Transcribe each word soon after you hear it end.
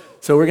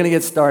So we're going to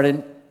get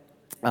started.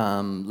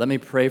 Let me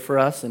pray for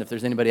us, and if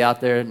there's anybody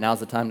out there, now's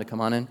the time to come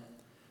on in.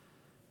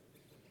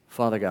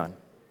 Father God,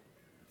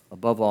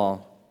 above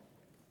all,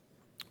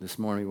 this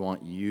morning we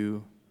want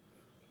you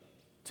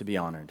to be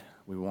honored.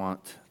 We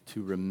want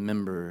to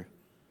remember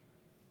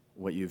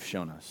what you've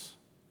shown us.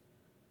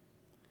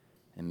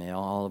 And may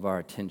all of our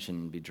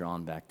attention be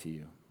drawn back to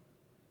you.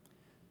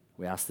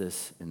 We ask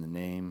this in the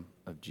name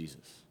of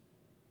Jesus.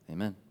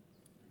 Amen.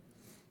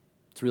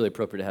 It's really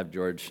appropriate to have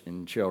George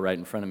and Cheryl right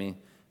in front of me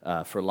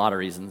for a lot of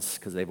reasons,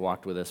 because they've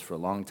walked with us for a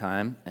long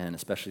time, and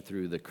especially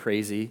through the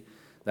crazy.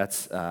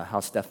 That's how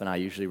Steph and I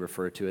usually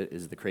refer to it,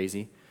 is the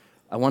crazy.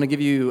 I want to give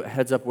you a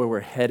heads up where we're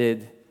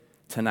headed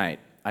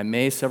tonight. I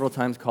may several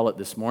times call it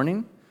this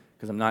morning,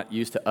 because I'm not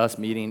used to us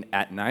meeting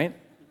at night.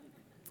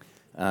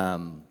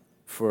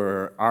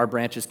 For our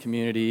branches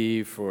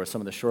community, for some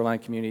of the Shoreline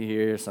community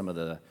here, some of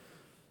the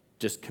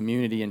just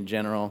community in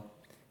general,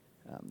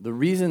 the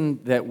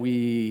reason that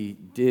we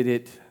did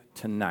it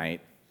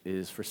tonight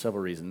is for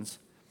several reasons.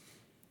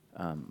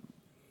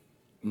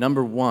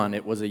 Number one,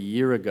 it was a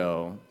year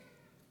ago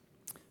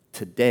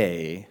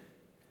today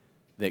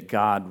that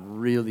God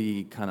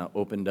really kind of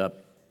opened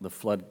up the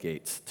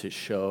floodgates to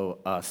show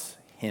us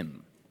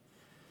Him.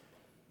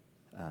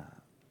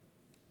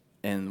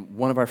 And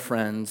one of our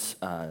friends,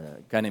 a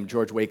guy named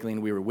George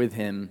Wakeling, we were with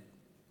him,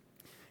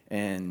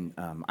 and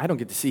I don't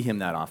get to see him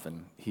that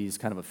often. He's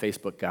kind of a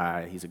Facebook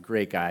guy. He's a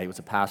great guy. He was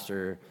a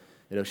pastor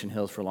at Ocean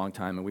Hills for a long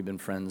time, and we've been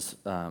friends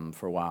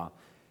for a while.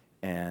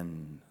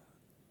 And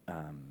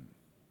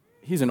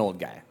he's an old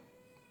guy.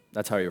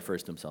 That's how he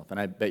refers to himself. And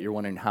I bet you're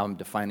wondering how I'm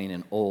defining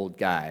an old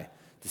guy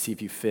to see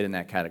if you fit in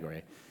that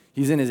category.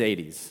 He's in his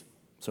 80s.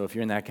 So if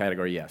you're in that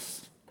category,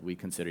 yes, we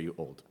consider you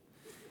old.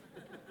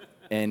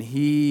 And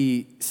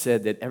he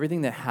said that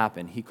everything that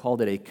happened, he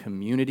called it a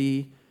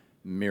community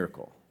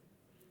miracle.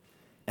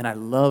 And I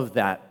love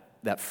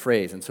that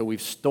phrase. And so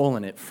we've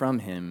stolen it from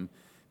him,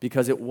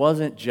 because it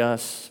wasn't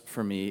just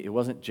for me. It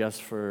wasn't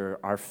just for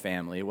our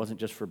family. It wasn't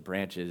just for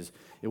branches.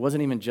 It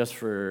wasn't even just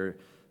for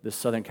the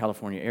Southern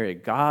California area.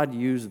 God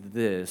used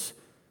this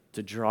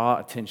to draw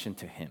attention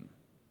to Him.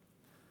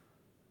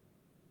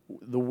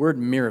 The word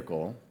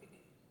miracle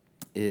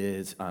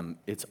is,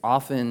 it's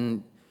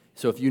often,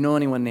 so if you know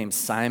anyone named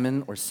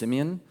Simon or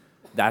Simeon,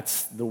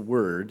 that's the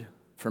word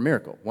for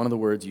miracle, one of the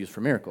words used for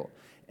miracle.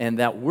 And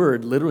that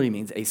word literally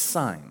means a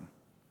sign.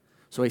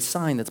 So a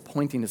sign that's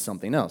pointing to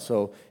something else.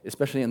 So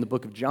especially in the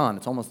book of John,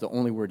 it's almost the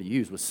only word he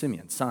used was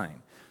Simeon,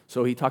 sign.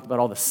 So he talked about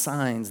all the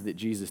signs that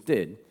Jesus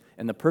did.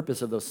 And the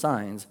purpose of those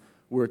signs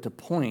were to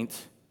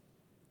point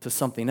to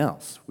something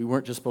else. We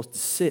weren't just supposed to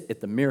sit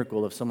at the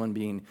miracle of someone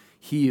being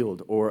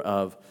healed or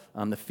of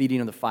the feeding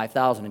of the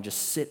 5,000 and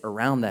just sit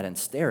around that and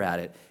stare at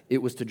it.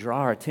 It was to draw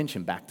our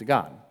attention back to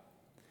God.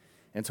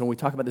 And so when we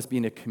talk about this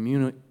being a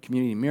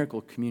community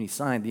miracle, community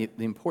sign,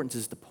 the importance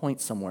is to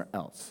point somewhere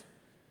else.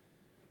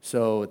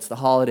 So it's the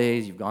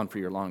holidays, you've gone for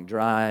your long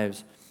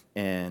drives,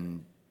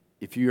 and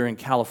if you're in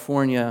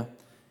California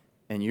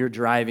and you're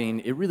driving,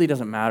 it really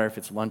doesn't matter if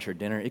it's lunch or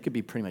dinner. It could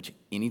be pretty much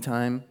any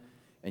time,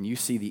 and you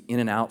see the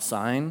In-N-Out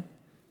sign,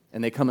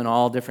 and they come in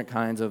all different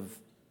kinds of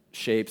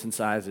shapes and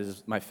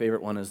sizes. My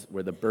favorite one is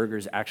where the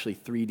burger's actually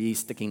 3D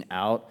sticking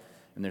out,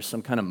 and there's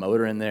some kind of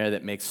motor in there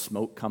that makes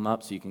smoke come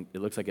up, so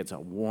it looks like it's a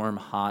warm,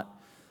 hot,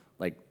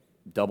 like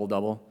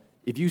double.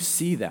 If you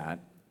see that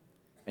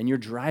and you're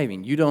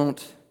driving, you don't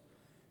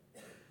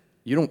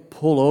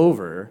pull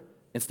over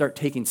and start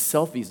taking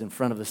selfies in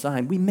front of the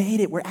sign. We made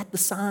it. We're at the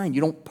sign.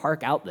 You don't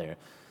park out there.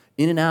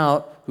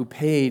 In-N-Out, who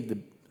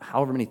paid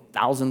however many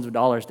thousands of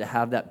dollars to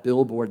have that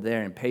billboard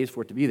there and pays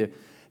for it to be there,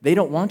 they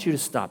don't want you to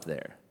stop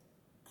there.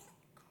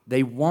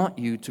 They want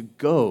you to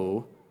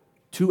go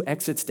 2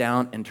 exits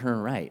down and turn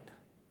right.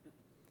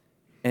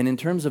 And in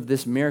terms of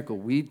this miracle,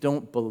 we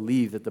don't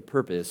believe that the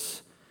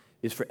purpose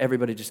is for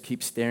everybody to just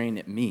keep staring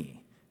at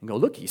me and go,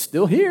 look, he's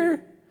still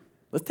here.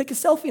 Let's take a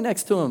selfie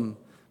next to him.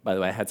 By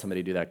the way, I had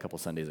somebody do that a couple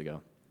Sundays ago.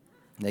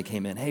 And they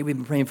came in, hey, we've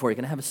been praying for you.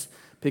 Can I have a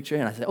picture?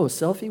 And I said, oh, a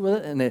selfie with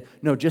it? And they,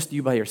 no, just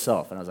you by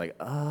yourself. And I was like,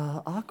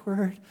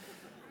 awkward.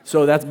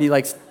 So that'd be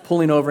like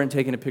pulling over and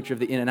taking a picture of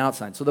the In-N-Out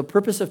sign. So the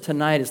purpose of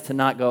tonight is to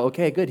not go,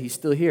 okay, good, he's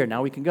still here.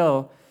 Now we can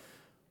go.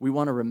 We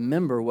want to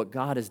remember what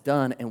God has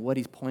done and what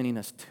He's pointing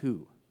us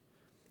to.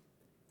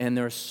 And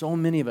there are so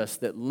many of us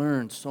that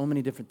learned so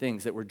many different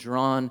things that were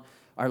drawn,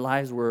 our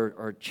lives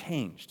are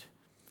changed.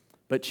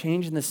 But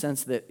changed in the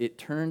sense that it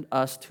turned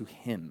us to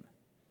Him,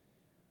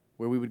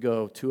 where we would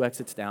go 2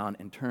 exits down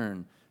and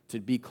turn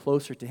to be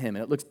closer to Him.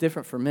 And it looks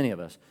different for many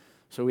of us.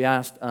 So we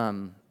asked,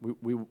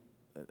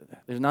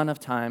 there's not enough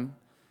time,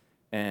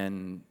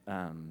 and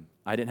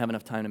I didn't have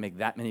enough time to make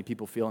that many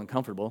people feel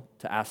uncomfortable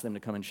to ask them to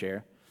come and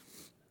share.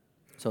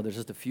 So there's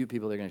just a few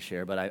people that are going to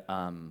share, but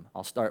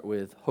I'll start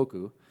with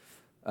Hoku.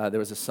 There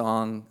was a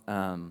song,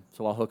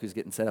 so while Hoku's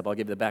getting set up, I'll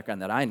give you the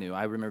background that I knew.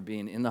 I remember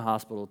being in the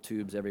hospital,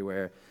 tubes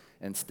everywhere,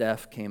 and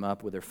Steph came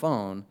up with her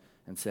phone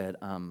and said,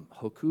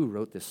 Hoku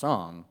wrote this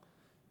song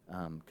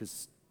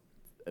because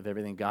of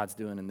everything God's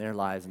doing in their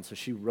lives, and so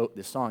she wrote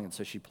this song, and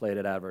so she played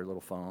it out of her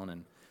little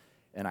phone,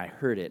 and I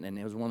heard it, and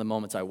it was one of the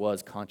moments I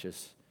was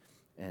conscious.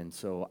 And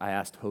so I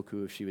asked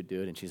Hoku if she would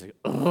do it, and she's like,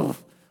 oh,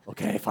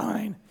 okay,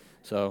 fine.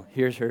 So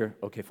here's her,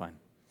 okay, fine.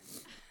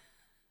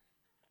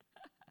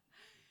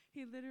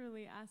 He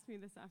literally asked me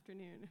this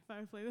afternoon if I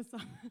would play this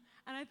song.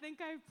 And I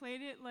think I've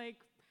played it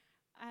like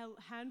a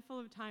handful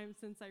of times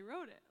since I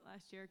wrote it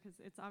last year, because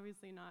it's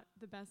obviously not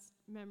the best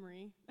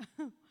memory.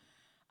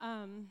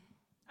 I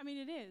mean,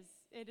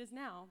 it is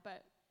now,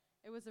 but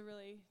it was a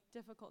really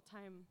difficult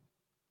time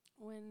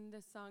when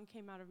this song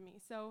came out of me.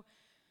 So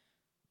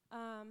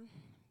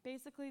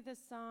basically this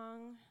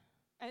song,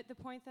 at the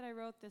point that I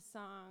wrote this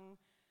song,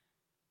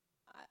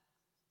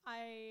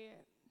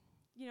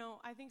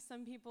 I think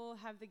some people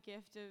have the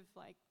gift of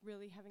like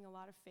really having a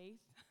lot of faith.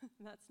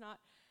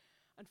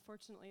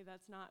 Unfortunately,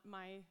 that's not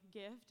my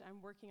gift.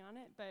 I'm working on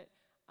it, but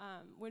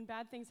when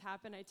bad things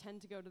happen, I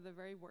tend to go to the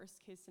very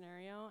worst case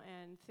scenario,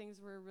 and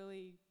things were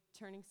really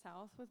turning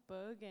south with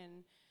Boog,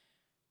 and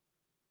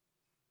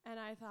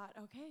I thought,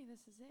 okay,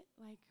 this is it.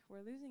 Like,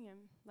 we're losing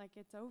him. Like,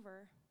 it's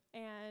over.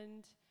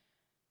 And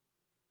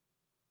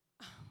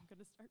I'm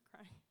gonna start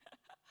crying.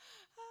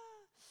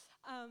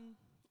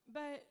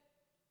 But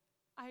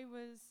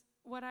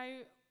what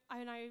I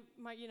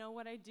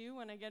do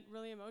when I get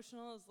really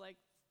emotional is like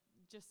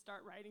just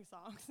start writing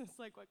songs. It's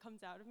like what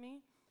comes out of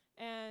me,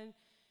 and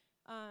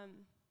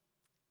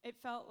it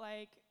felt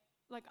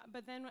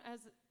but then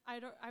as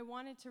I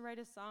wanted to write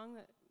a song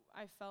that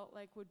I felt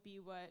like would be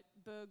what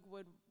Boog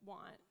would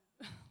want.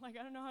 Like,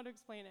 I don't know how to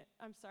explain it.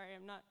 I'm sorry,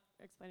 I'm not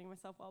explaining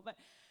myself well, but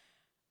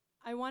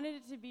I wanted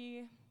it to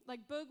be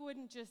like Boog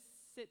wouldn't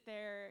just sit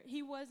there.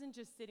 He wasn't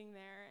just sitting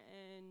there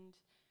and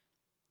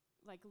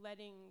like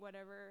letting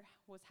whatever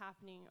was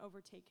happening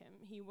overtake him.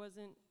 He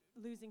wasn't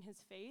losing his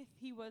faith.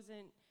 He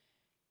wasn't,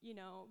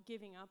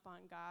 giving up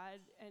on God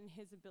and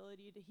his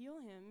ability to heal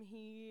him.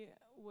 He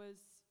was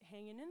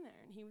hanging in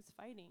there and he was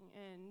fighting.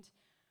 And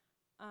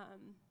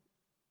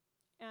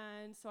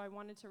so I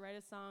wanted to write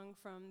a song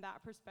from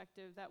that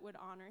perspective that would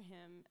honor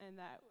him and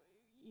that,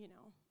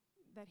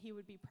 that he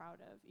would be proud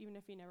of, even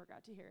if he never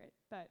got to hear it.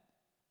 But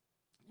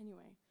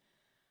anyway,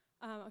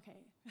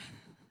 okay.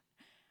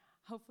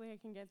 Hopefully I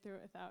can get through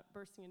it without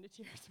bursting into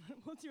tears, but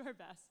we'll do our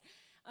best.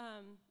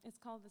 It's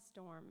called The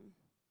Storm.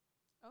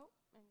 Oh,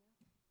 thank you.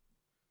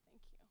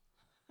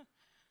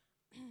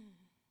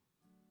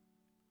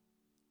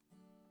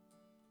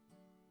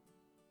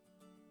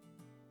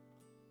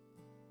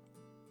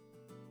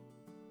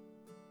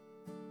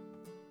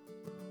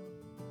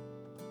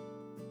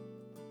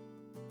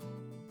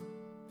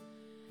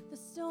 The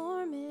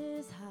storm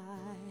is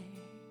high.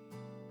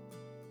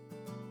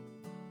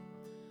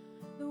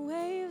 The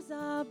waves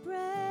are breaking,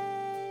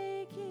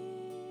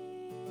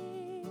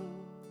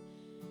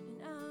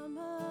 and I'm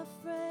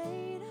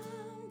afraid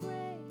I'm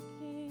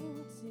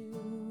breaking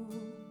too.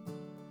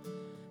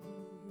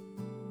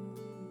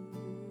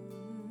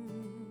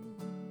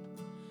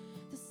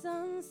 The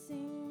sun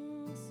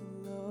sinks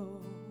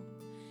low.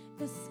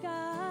 The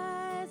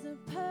skies are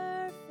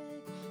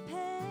perfect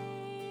painting.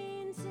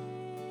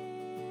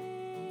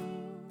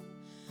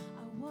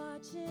 I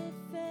watch it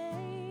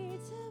fade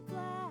to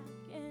black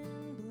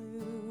and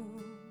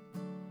blue.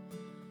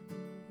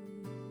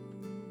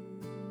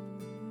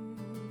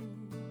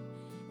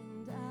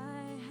 And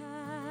I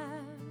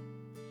have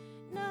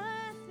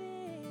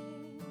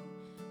nothing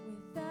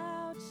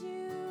without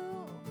you,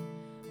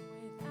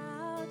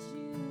 without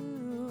you.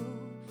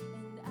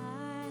 And I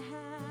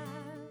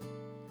have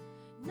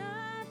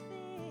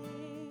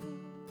nothing,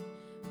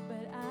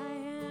 but I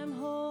am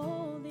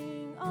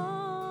holding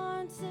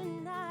on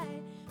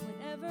tonight.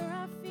 Whenever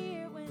I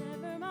fear,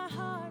 whenever my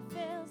heart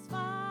fails,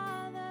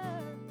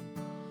 Father,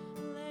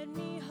 let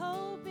me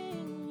hope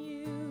in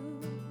you.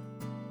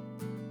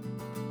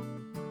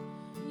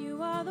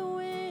 You are the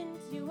wind,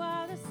 you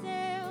are the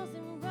sails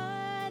and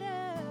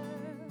rudder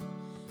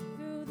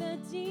through the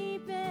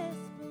deepest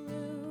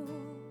blue,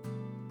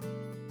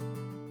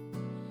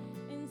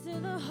 into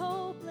the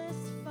hopeless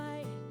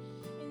fight,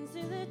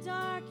 into the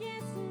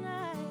darkest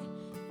night.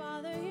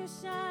 Father, you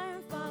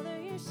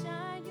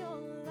shine your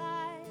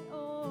light.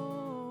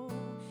 Oh,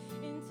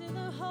 into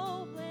the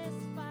hopeless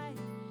fight,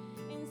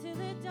 into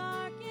the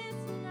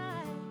darkest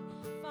night.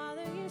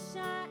 Father, you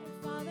shine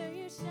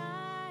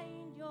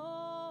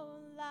your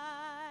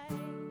light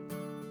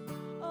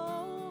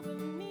over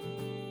me,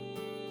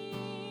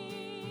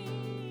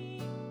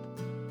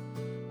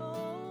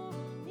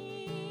 over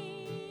me,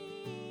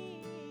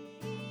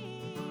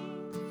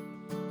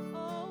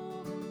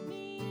 over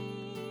me,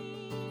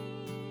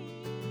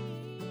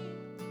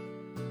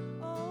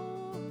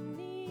 over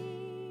me.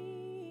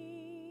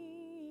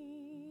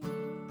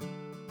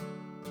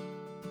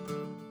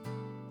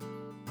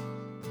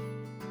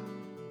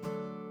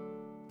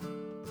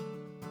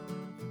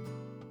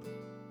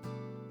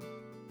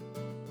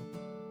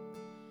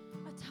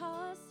 I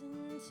toss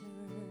and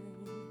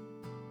turn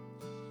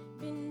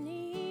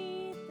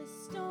beneath the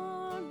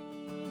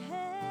stormy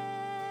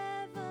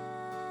heavens,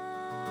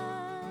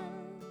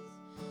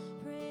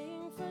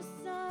 praying for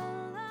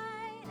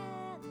sunlight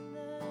and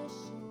the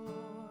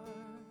shore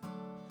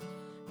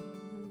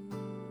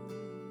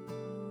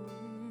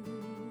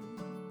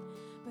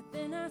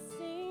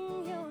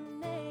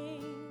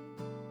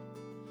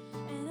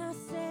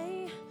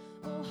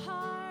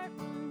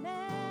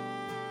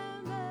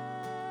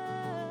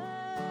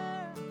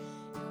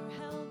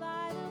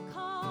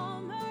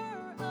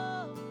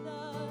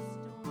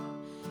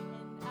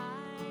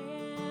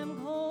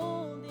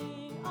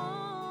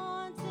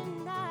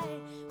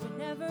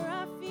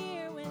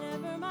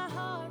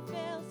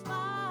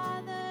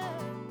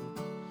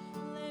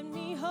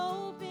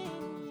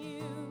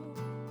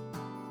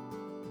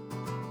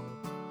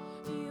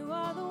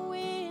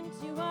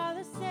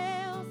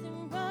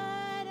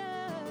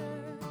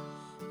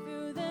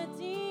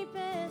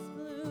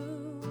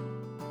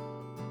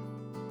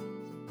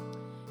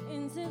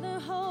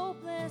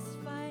hopeless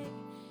fight,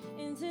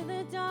 into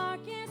the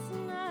darkest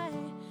night.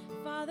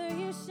 Father,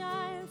 you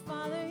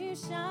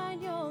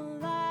shine your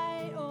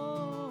light,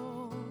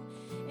 oh,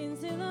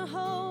 into the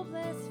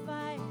hopeless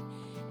fight,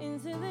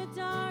 into the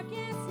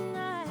darkest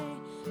night.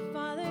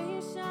 Father,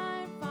 you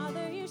shine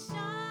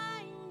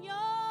your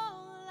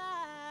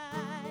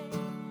light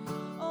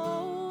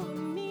over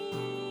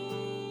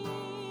me,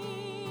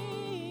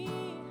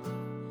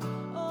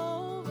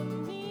 over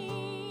me,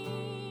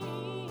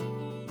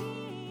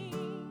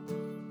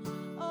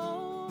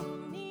 over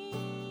me,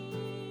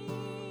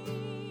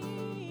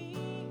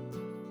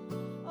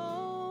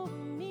 over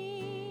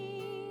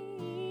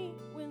me.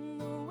 When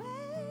the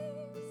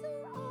waves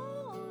are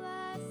all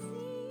I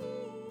see,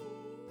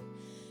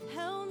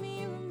 help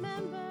me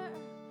remember,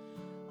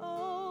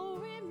 oh,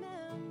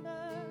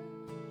 remember,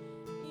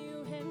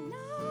 you have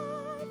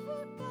not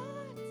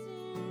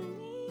forgotten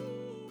me.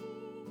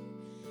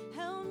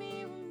 Help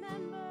me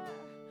remember,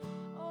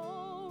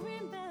 oh,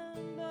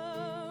 remember,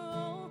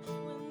 oh,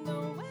 when the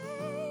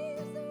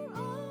waves are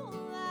all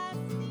I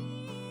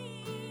see.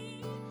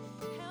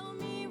 Help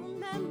me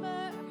remember,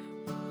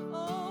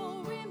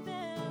 oh,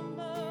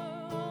 remember,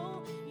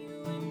 oh, you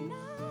have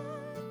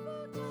not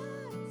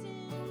forgotten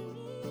me.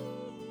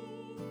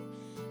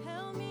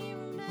 Help me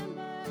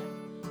remember,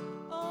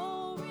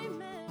 oh,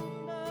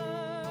 remember,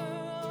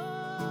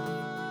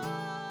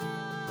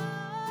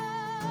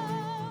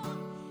 oh,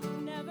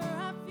 never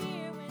I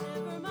fear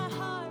whenever my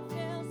heart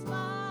fails,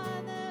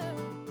 Father,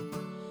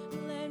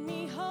 let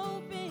me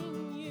hope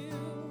in you.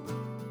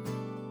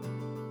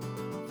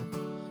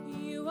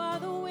 You are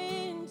the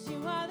wind,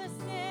 you are the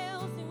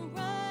sails and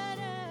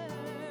rudder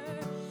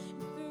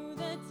through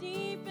the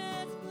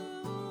deepest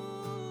blue.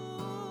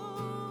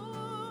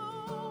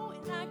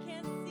 And I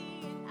can't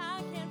see and I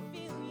can't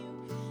feel you.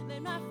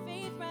 Let my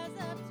faith rise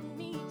up to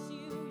meet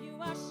you. You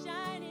are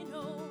shining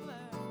over.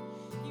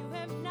 You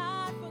have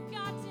not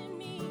forgotten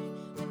me.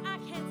 When I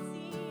can't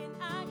see and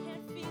I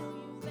can't feel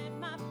you, let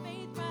my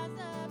faith rise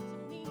up to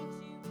meet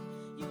you.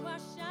 You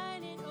are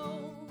shining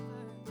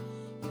over.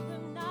 You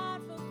have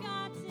not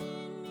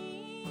forgotten me.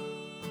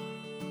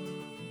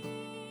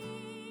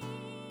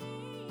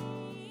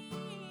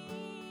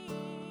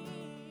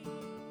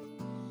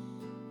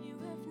 You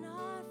have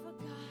not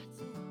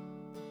forgotten.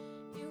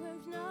 You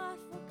have not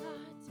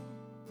forgotten.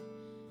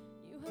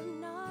 You have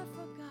not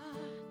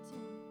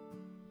forgotten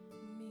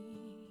me.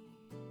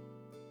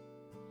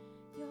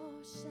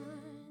 You're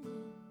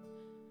shining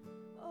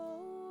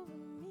over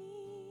me,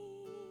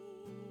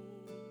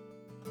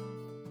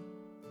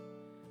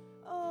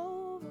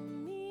 over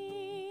me,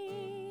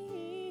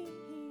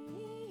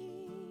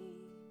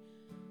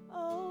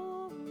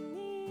 over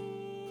me,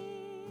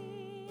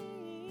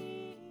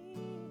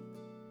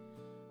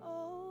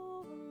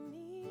 over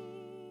me.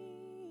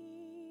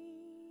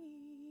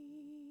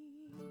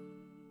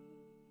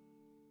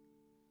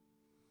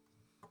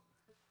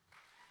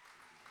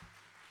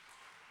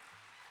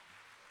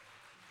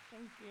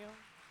 Thank you.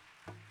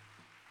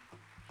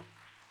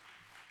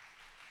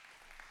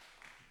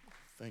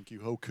 Thank you,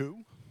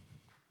 Hoku.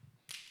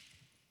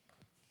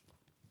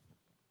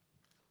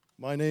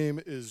 My name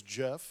is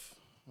Jeff.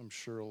 I'm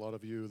sure a lot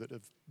of you that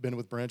have been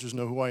with Branches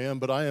know who I am,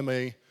 but I am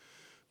a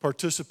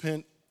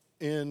participant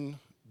in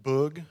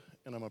Boog,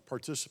 and I'm a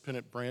participant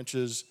at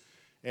Branches,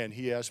 and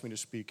he asked me to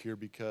speak here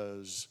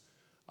because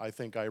I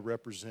think I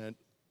represent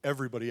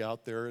everybody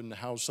out there and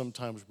how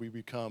sometimes we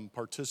become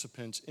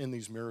participants in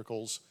these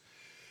miracles.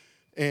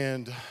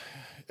 And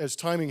as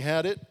timing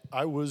had it,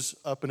 I was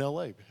up in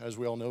LA. As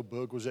we all know,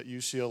 Boog was at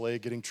UCLA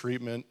getting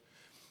treatment,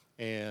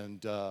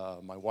 and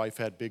my wife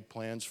had big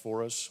plans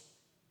for us.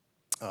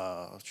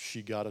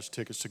 She got us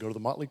tickets to go to the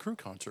Motley Crue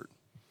concert.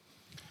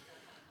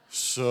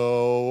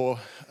 So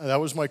that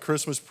was my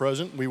Christmas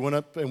present. We went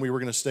up and we were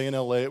going to stay in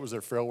LA. It was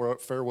their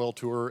farewell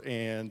tour,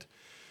 and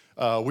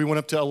we went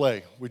up to LA.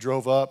 We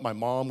drove up. My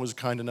mom was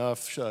kind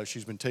enough.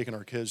 She's been taking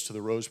our kids to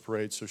the Rose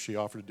Parade, so she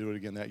offered to do it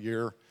again that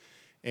year.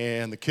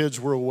 And the kids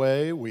were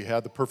away. We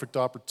had the perfect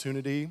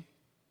opportunity.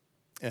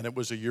 And it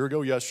was a year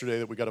ago yesterday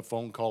that we got a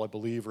phone call, I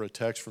believe, or a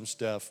text from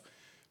Steph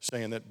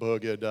saying that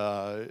Boog had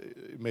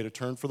made a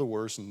turn for the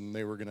worse and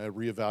they were going to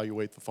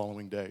reevaluate the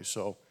following day.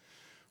 So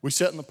we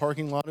sat in the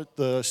parking lot at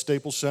the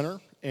Staples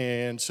Center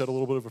and said a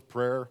little bit of a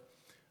prayer,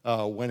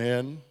 went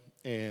in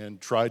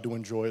and tried to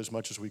enjoy as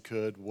much as we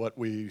could what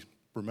we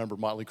remember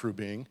Motley Crue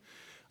being.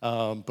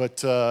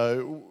 But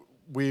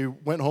we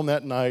went home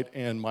that night,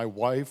 and my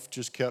wife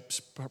just kept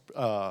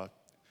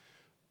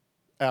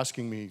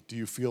asking me, do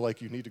you feel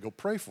like you need to go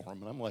pray for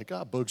him? And I'm like,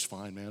 Boog's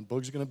fine, man.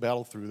 Boog's going to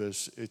battle through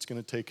this. It's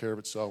going to take care of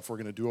itself. We're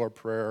going to do our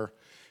prayer,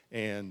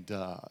 and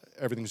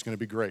everything's going to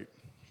be great.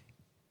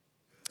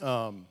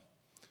 The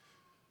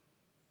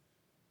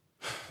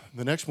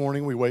next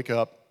morning, we wake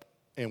up,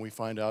 and we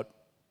find out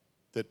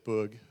that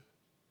Boog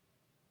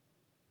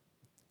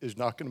is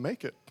not going to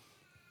make it.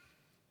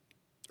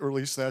 Or at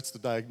least that's the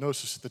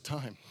diagnosis at the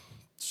time.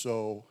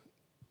 So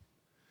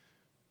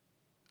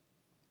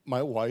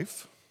my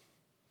wife,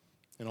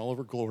 in all of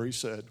her glory,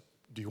 said,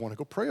 do you want to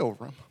go pray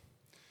over him?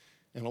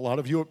 And a lot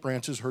of you at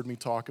Branches heard me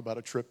talk about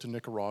a trip to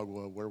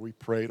Nicaragua where we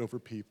prayed over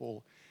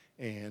people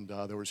and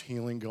there was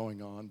healing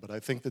going on. But I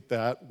think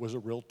that was a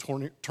real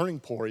turning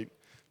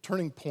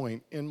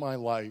point in my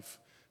life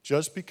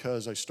just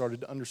because I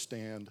started to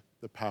understand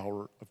the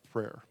power of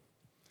prayer.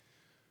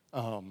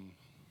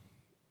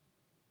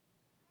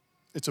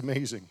 It's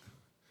amazing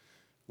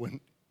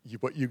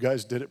what you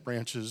guys did at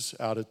Branches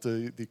out at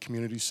the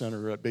community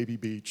center at Baby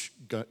Beach,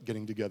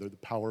 getting together, the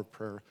power of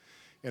prayer,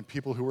 and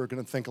people who are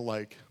going to think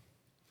alike.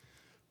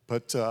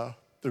 But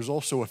there's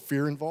also a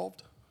fear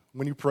involved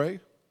when you pray,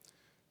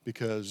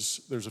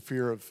 because there's a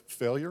fear of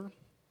failure,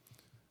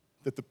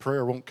 that the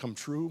prayer won't come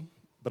true.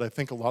 But I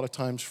think a lot of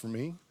times for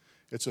me,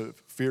 it's a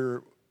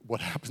fear, what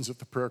happens if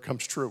the prayer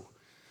comes true?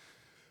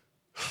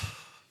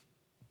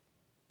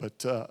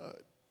 But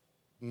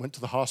went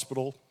to the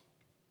hospital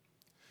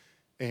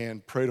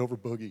and prayed over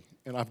Boogie.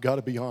 And I've got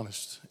to be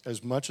honest,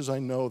 as much as I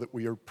know that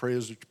we are pray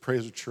as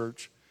a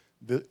church,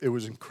 it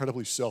was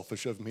incredibly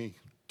selfish of me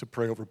to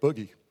pray over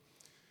Boogie.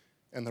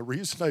 And the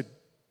reason I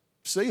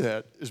say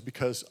that is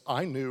because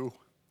I knew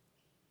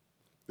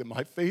that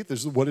my faith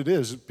is what it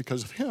is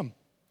because of him.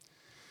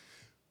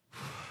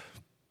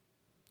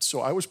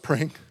 So I was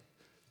praying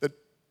that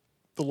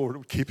the Lord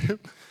would keep him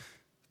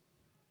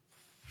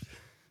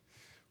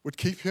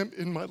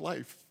in my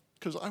life,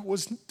 because I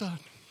wasn't done.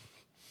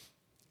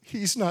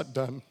 He's not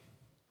done.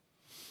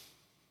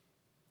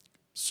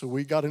 So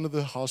we got into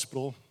the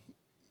hospital.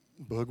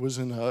 Boog was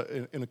in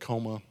a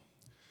coma,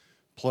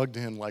 plugged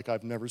in like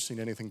I've never seen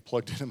anything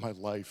plugged in my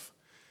life.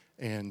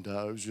 And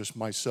it was just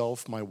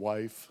myself, my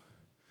wife,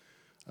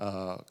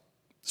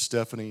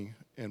 Stephanie,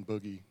 and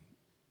Boogie.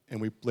 And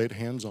we laid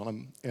hands on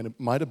him. And it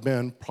might have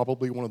been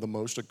probably one of the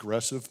most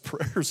aggressive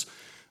prayers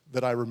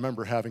that I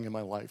remember having in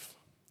my life.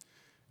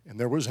 And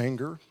there was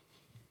anger,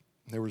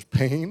 there was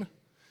pain,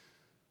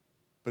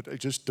 but I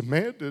just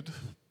demanded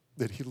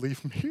that he leave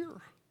him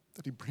here,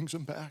 that he brings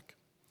him back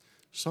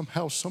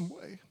somehow, some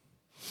way.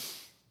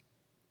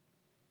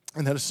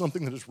 And that is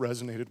something that has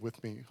resonated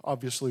with me.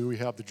 Obviously, we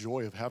have the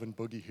joy of having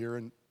Boogie here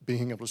and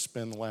being able to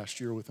spend the last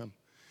year with him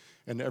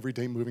and every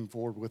day moving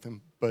forward with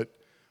him. But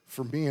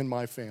for me and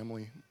my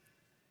family,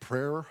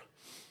 prayer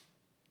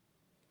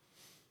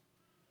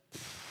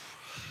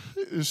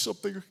is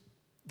something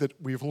that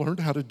we've learned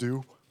how to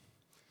do.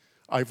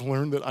 I've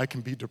learned that I can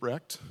be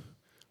direct.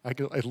 I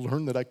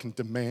learned that I can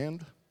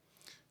demand.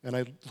 And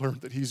I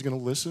learned that he's going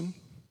to listen.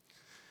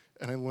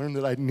 And I learned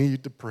that I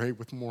need to pray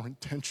with more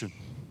intention.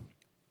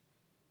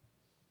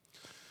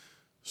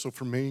 So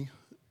for me,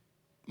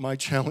 my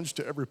challenge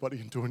to everybody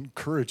and to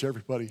encourage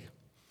everybody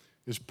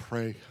is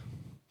pray.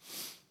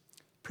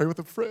 Pray with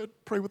a friend.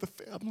 Pray with a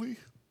family.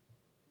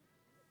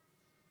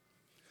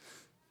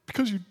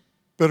 Because you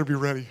better be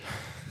ready.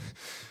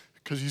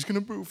 Because he's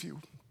going to move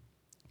you.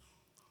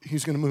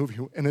 He's going to move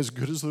you. And as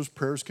good as those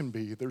prayers can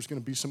be, there's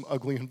going to be some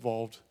ugly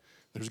involved.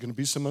 There's going to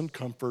be some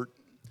uncomfort.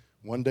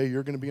 One day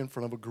you're going to be in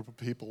front of a group of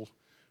people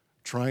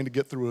trying to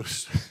get through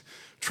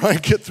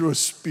a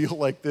spiel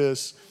like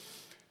this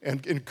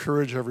and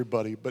encourage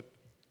everybody. But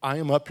I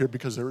am up here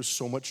because there is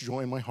so much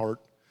joy in my heart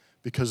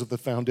because of the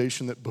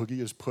foundation that Boogie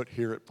has put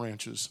here at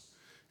Branches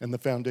and the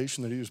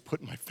foundation that he has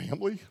put in my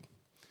family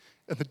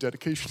and the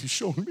dedication he's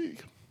shown me.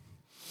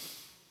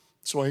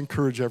 So I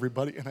encourage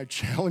everybody and I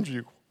challenge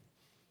you.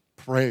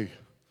 Pray.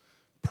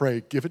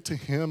 Pray. Give it to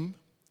him,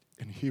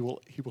 and he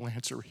will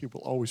answer. He will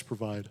always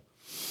provide.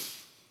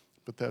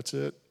 But that's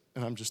it.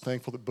 And I'm just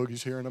thankful that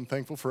Boogie's here, and I'm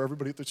thankful for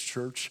everybody at this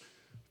church.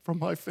 From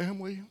my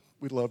family,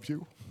 we love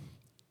you.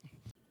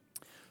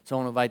 So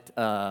I want to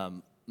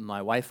invite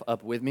my wife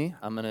up with me.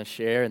 I'm going to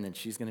share, and then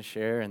she's going to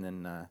share, and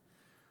then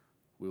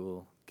we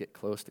will get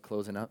close to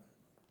closing up.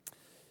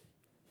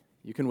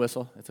 You can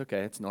whistle. It's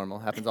okay. It's normal.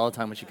 Happens all the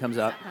time when she comes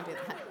up. I'll do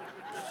that.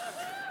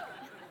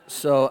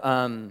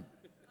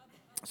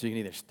 So you can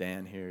either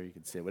stand here, or you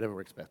can sit, whatever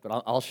works best.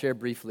 But I'll share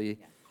briefly,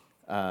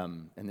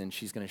 and then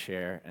she's going to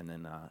share, and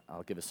then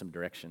I'll give us some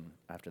direction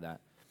after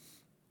that.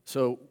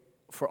 So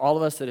for all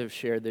of us that have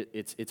shared, that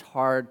it's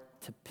hard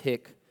to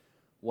pick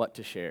what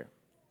to share.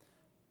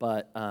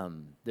 But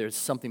there's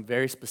something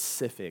very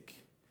specific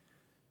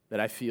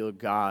that I feel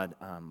God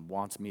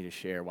wants me to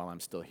share while I'm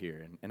still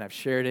here. And I've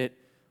shared it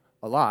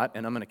a lot,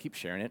 and I'm going to keep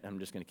sharing it. I'm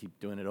just going to keep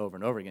doing it over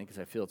and over again because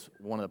I feel it's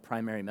one of the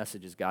primary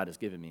messages God has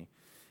given me.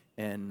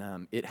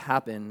 And it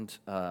happened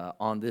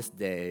on this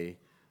day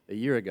a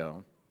year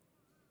ago.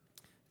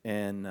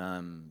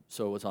 And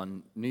so it was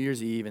on New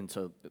Year's Eve, and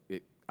so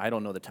I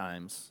don't know the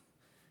times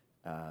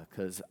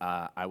because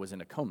I was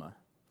in a coma.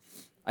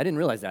 I didn't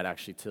realize that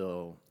actually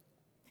till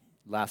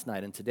last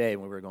night and today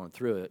when we were going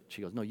through it.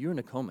 She goes, "No, you're in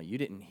a coma. You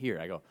didn't hear."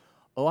 I go,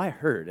 "Oh, I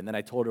heard." And then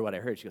I told her what I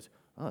heard. She goes,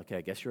 "Oh, okay,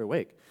 I guess you're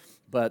awake."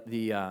 But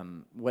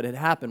what had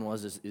happened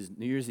was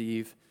New Year's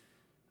Eve,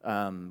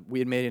 we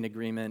had made an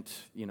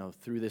agreement,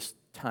 through this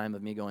time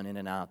of me going in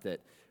and out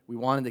that we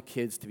wanted the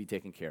kids to be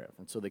taken care of.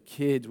 And so the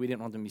kids, we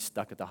didn't want them to be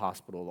stuck at the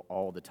hospital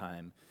all the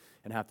time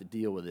and have to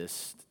deal with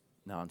this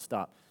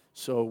nonstop.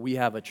 So we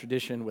have a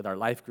tradition with our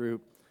life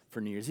group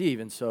for New Year's Eve.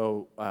 And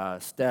so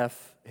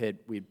Steph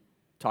we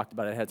talked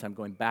about it ahead of time,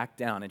 going back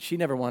down. And she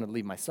never wanted to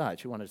leave my side.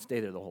 She wanted to stay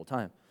there the whole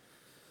time.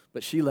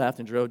 But she left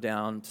and drove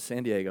down to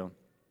San Diego.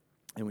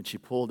 And when she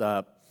pulled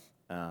up,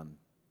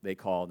 they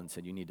called and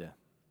said, you need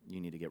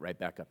to get right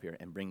back up here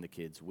and bring the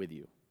kids with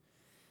you.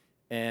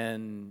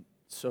 And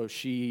so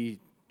she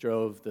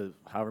drove the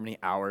however many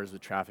hours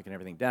with traffic and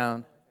everything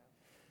down.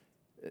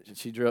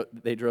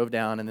 They drove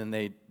down, and then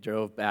they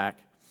drove back.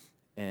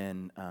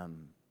 And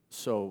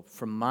so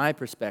from my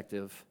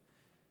perspective,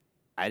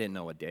 I didn't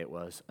know what day it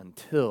was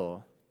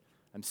until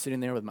I'm sitting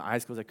there with my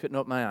eyes closed. I couldn't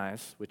open my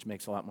eyes, which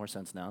makes a lot more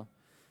sense now.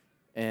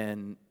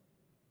 And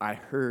I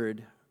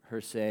heard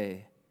her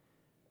say,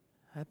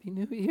 Happy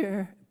New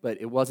Year. But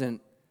it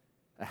wasn't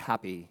a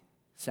happy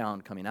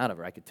sound coming out of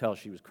her. I could tell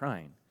she was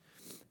crying.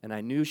 And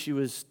I knew she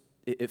was,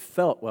 it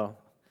felt, well,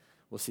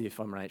 we'll see if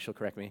I'm right. She'll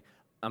correct me.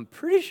 I'm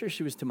pretty sure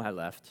she was to my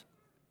left.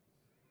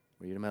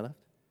 Were you to my left?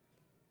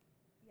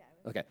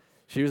 Yeah. Okay.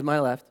 She was to my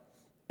left.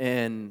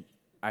 And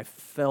I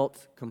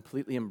felt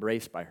completely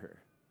embraced by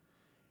her.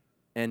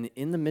 And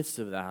in the midst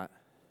of that,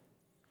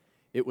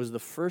 it was the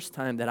first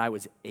time that I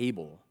was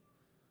able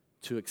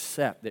to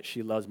accept that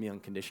she loves me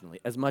unconditionally,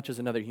 as much as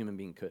another human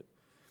being could.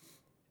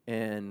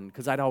 And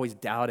because I'd always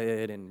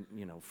doubted, and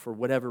for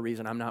whatever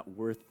reason, I'm not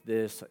worth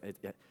this.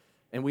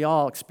 And we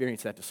all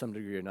experience that to some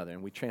degree or another,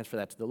 and we transfer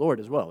that to the Lord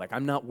as well. Like,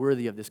 I'm not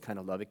worthy of this kind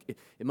of love.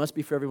 It must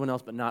be for everyone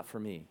else, but not for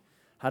me.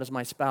 How does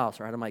my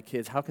spouse or how do my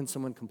kids, how can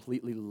someone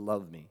completely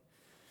love me?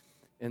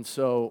 And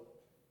so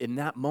in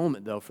that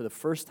moment, though, for the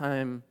first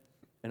time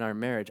in our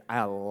marriage, I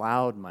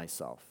allowed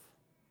myself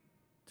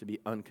to be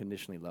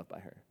unconditionally loved by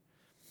her.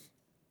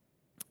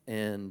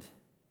 And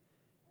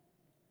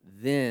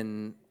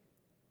then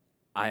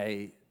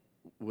I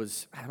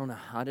don't know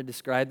how to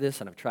describe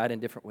this, and I've tried in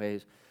different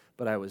ways,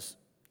 but I was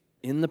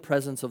in the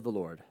presence of the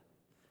Lord.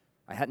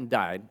 I hadn't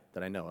died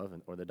that I know of,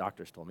 or the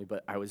doctors told me,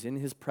 but I was in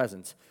his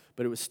presence,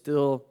 but it was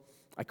still,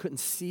 I couldn't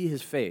see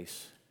his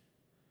face,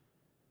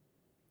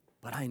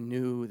 but I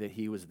knew that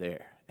he was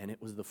there, and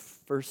it was the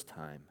first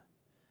time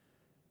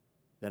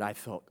that I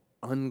felt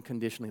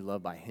unconditionally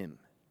loved by him.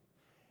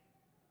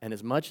 And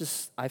as much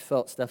as I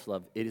felt Steph's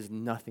love, it is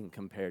nothing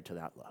compared to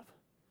that love.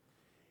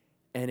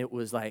 And it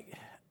was like,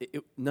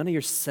 none of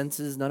your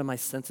senses, none of my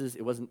senses,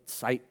 it wasn't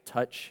sight,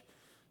 touch,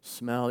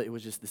 smell, it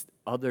was just this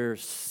other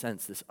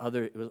sense,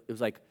 it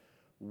was like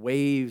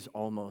waves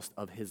almost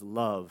of his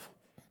love.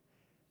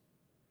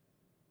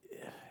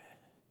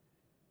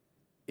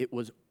 It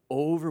was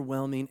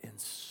overwhelming and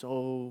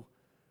so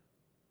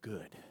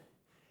good.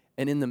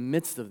 And in the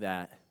midst of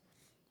that,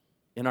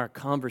 in our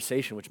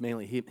conversation, which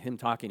mainly him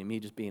talking to me,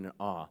 just being in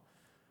awe,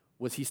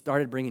 was he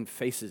started bringing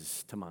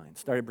faces to mind,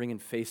 started bringing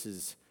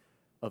faces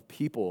of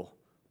people,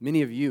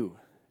 many of you,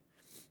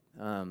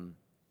 and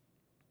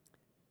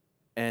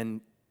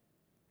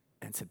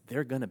said,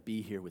 they're going to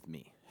be here with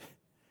me.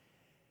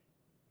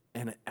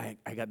 And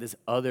I got this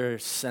other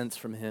sense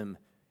from him,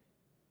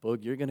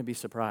 Boog, you're going to be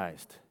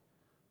surprised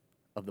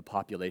of the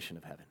population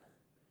of heaven.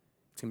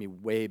 It's going to be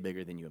way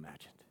bigger than you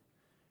imagined.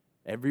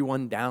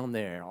 Everyone down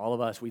there, all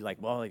of us, we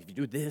well, if you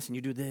do this and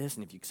you do this,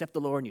 and if you accept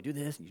the Lord and you do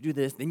this and you do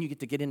this, then you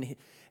get to get into.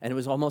 And it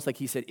was almost like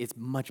he said, it's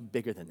much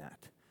bigger than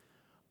that.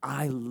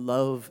 I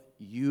love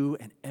you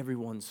and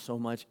everyone so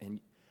much, and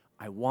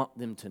I want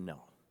them to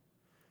know.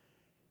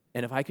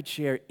 And if I could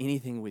share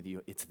anything with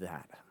you, it's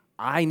that.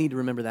 I need to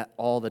remember that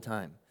all the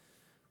time.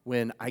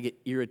 When I get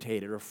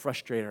irritated or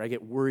frustrated or I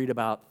get worried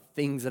about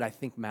things that I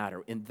think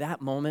matter. In that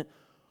moment,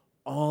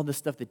 all the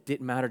stuff that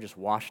didn't matter just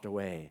washed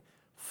away.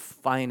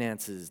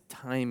 Finances,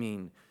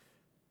 timing,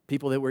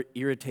 people that were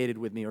irritated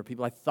with me or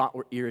people I thought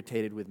were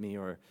irritated with me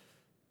or,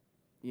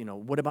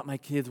 what about my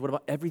kids? What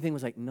about everything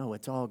was like, no,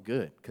 it's all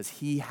good because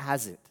he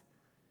has it.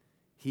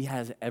 He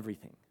has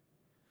everything.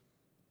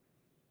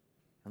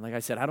 And like I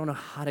said, I don't know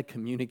how to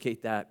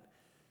communicate that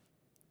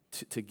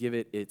to give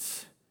it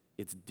its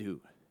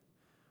due.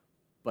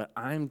 But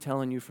I'm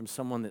telling you from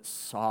someone that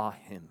saw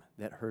him,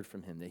 that heard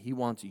from him, that he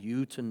wants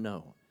you to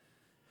know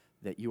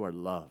that you are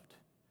loved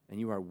and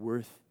you are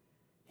worth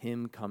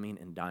him coming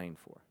and dying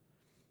for.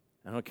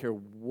 I don't care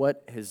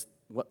what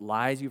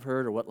lies you've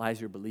heard or what lies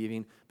you're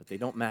believing, but they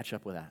don't match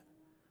up with that.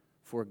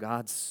 For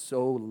God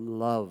so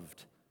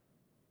loved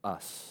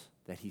us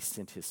that he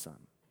sent his son.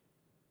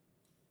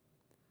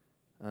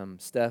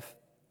 Steph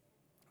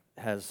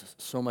has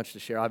so much to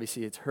share.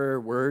 Obviously, it's her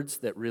words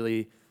that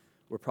really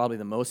were probably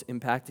the most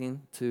impacting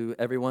to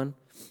everyone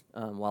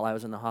while I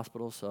was in the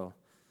hospital. So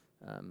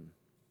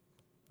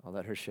I'll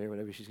let her share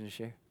whatever she's going to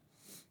share.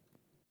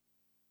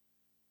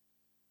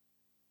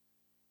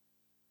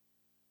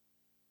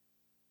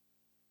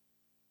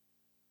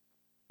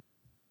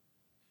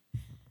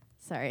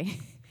 Sorry,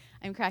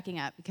 I'm cracking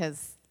up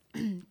because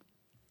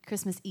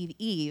Christmas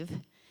Eve,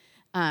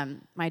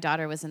 my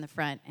daughter was in the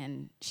front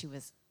and she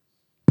was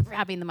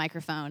grabbing the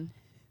microphone.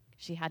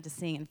 She had to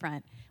sing in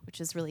front, which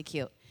was really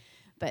cute.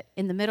 But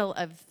in the middle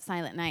of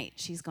Silent Night,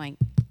 she's going,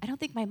 I don't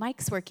think my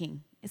mic's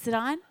working. Is it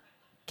on?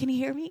 Can you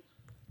hear me?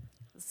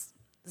 This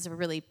is a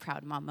really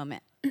proud mom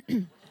moment.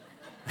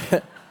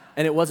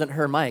 And it wasn't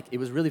her mic. It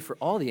was really for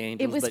all the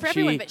angels. It was but for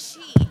everyone, but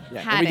she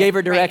Yeah, had and we it gave her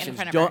right in directions.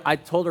 front of Don't. her. I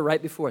told her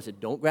right before. I said,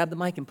 "Don't grab the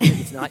mic and play.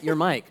 It's not your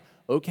mic."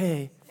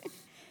 Okay.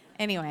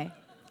 Anyway,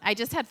 I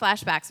just had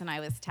flashbacks when I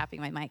was tapping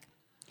my mic,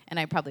 and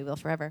I probably will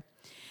forever.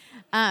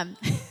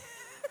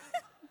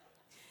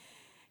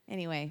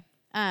 Anyway,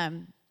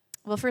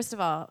 well, first of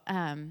all,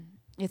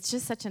 it's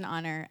just such an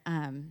honor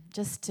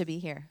just to be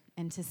here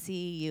and to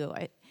see you.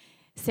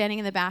 Standing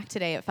in the back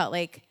today, it felt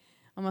like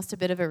almost a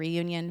bit of a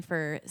reunion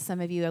for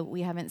some of you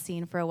we haven't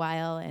seen for a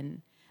while,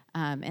 and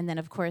then,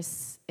 of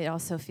course, it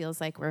also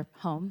feels like we're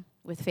home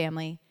with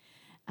family.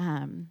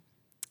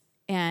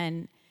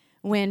 And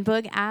when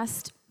Boog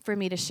asked for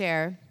me to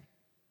share,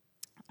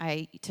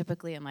 I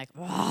typically am like,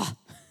 "Ugh,"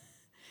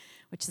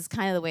 which is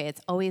kind of the way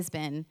it's always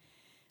been,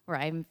 where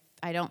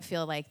I don't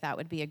feel like that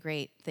would be a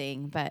great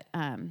thing. But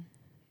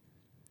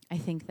I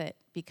think that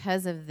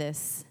because of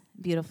this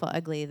beautiful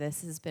ugly,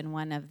 this has been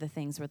one of the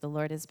things where the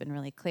Lord has been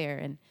really clear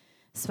and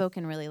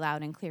spoken really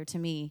loud and clear to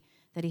me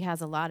that he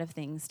has a lot of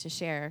things to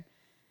share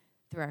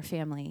through our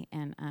family.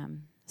 And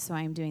so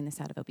I'm doing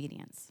this out of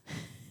obedience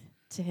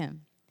to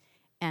him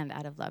and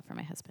out of love for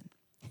my husband.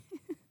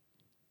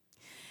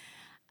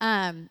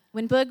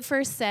 When Boog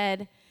first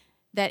said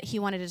that he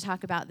wanted to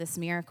talk about this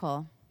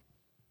miracle,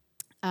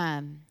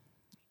 the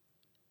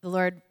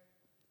Lord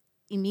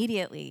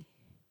immediately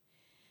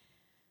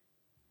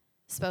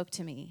spoke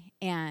to me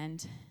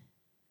and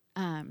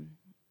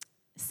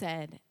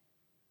said,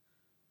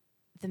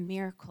 "The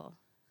miracle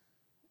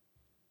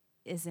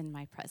is in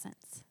my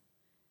presence."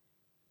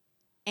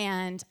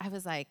 And I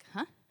was like,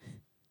 huh?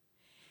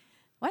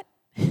 What?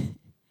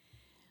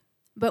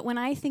 But when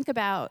I think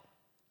about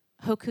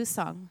Hoku's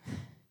song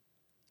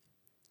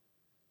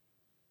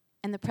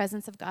and the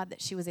presence of God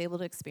that she was able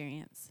to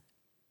experience,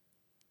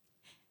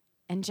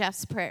 and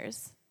Jeff's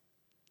prayers,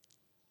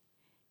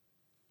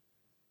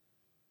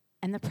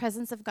 and the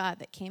presence of God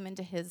that came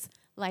into his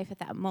life at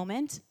that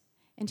moment,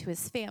 into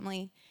his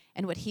family,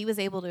 and what he was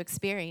able to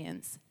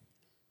experience,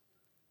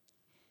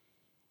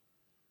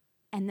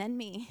 and then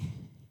me,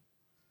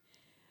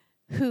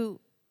 who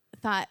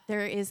thought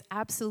there is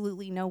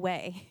absolutely no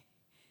way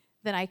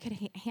that I could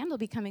handle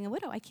becoming a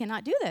widow. I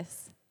cannot do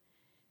this.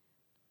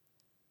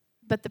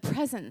 But the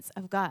presence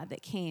of God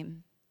that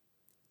came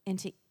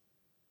into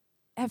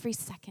every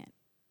second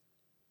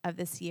of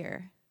this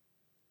year,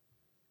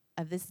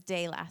 of this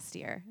day last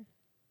year,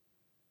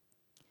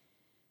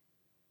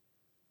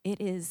 it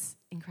is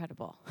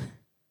incredible.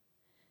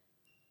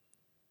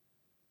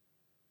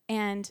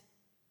 And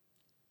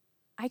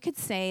I could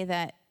say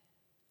that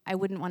I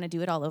wouldn't want to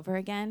do it all over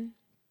again,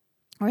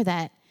 or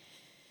that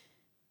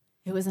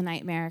it was a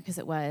nightmare, because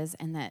it was,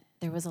 and that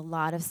there was a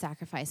lot of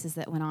sacrifices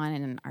that went on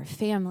in our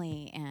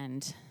family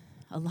and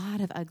a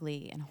lot of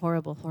ugly and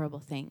horrible, horrible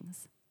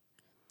things.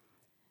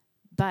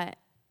 But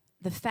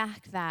the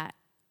fact that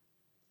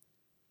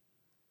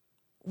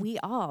we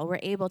all were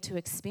able to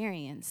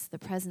experience the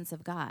presence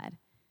of God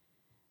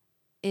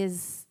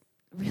is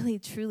really,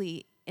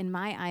 truly, in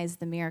my eyes,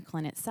 the miracle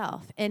in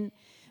itself. And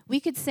we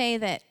could say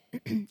that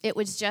it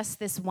was just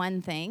this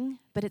one thing,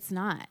 but it's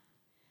not.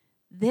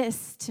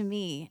 This, to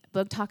me,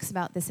 Boog talks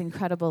about this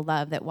incredible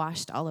love that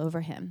washed all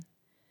over him.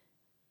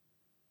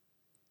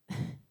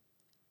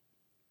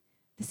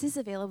 This is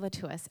available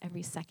to us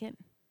every second,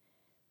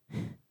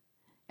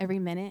 every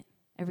minute,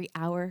 every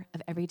hour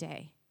of every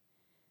day.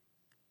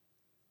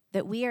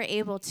 That we are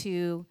able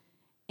to,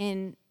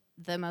 in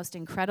the most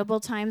incredible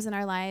times in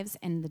our lives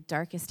and the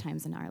darkest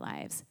times in our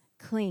lives,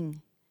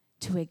 cling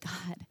to a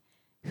God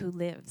who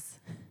lives,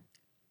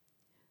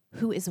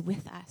 who is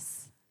with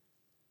us,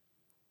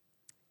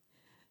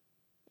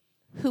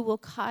 who will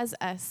cause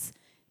us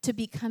to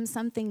become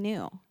something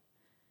new.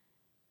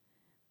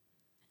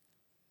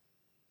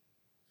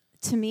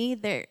 To me,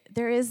 there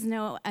is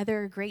no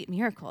other great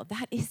miracle.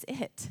 That is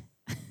it.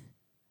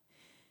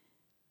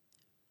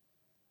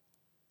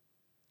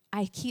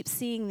 I keep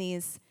seeing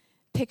these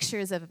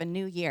pictures of a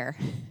new year.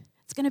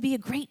 It's going to be a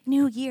great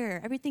new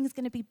year. Everything's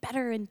going to be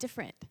better and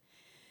different.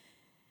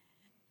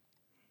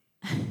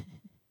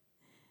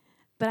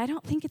 But I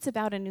don't think it's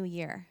about a new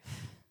year.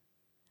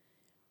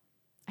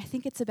 I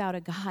think it's about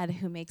a God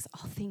who makes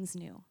all things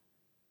new,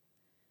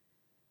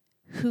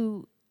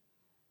 who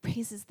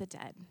raises the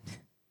dead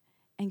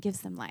and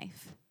gives them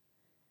life,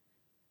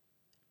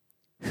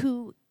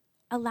 who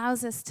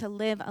allows us to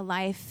live a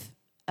life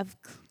of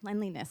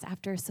cleanliness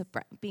after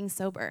being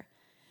sober,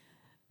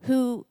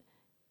 who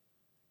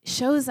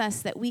shows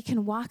us that we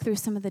can walk through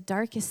some of the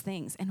darkest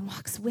things and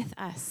walks with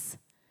us,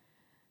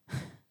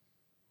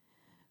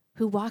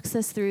 who walks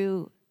us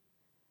through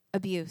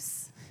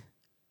abuse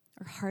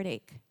or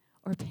heartache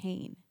or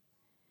pain.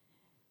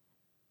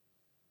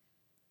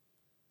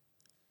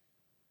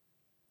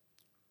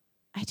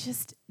 I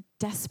just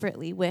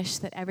desperately wish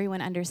that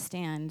everyone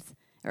understands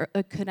or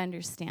could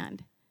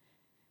understand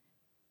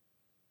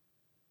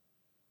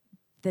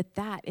that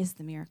that is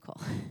the miracle.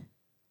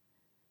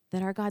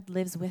 That our God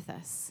lives with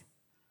us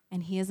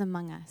and he is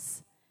among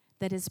us,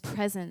 that his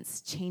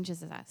presence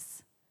changes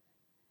us.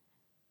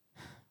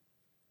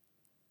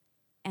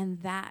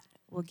 And that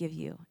will give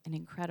you an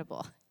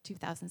incredible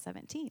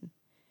 2017.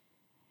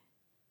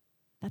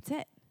 That's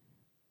it.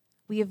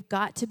 We have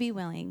got to be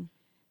willing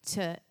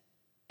to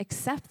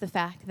accept the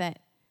fact that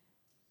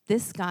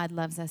this God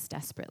loves us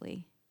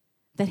desperately,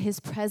 that his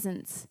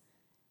presence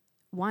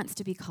wants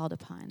to be called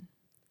upon.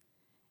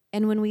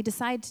 And when we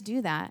decide to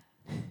do that,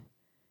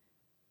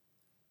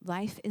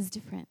 life is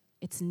different.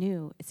 It's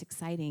new, it's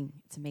exciting,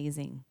 it's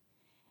amazing.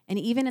 And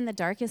even in the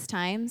darkest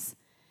times,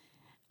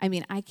 I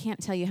mean, I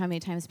can't tell you how many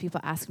times people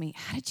ask me,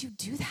 how did you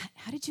do that?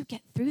 How did you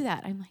get through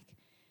that? I'm like,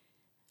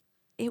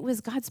 it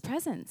was God's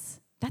presence.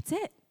 That's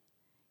it.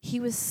 He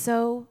was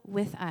so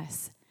with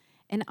us.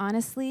 And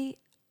honestly,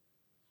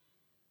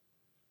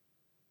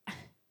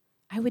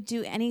 I would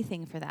do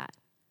anything for that.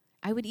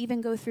 I would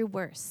even go through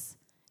worse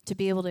to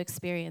be able to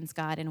experience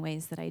God in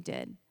ways that I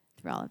did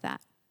through all of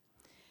that.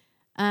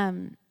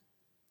 When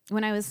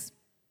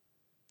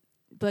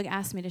Boog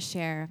asked me to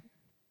share,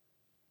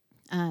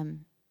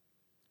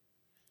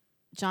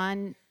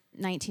 John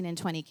 19 and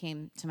 20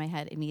 came to my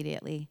head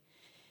immediately.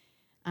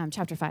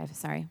 Chapter 5,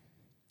 sorry.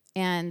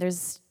 And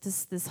there's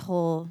this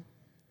whole,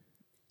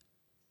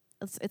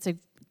 it's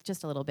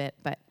just a little bit,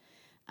 but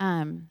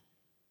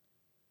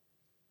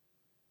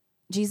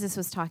Jesus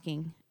was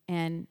talking,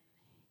 and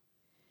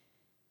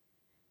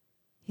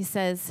he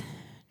says,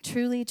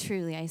 "Truly,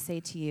 truly, I say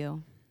to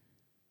you,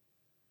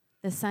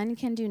 the Son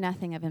can do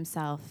nothing of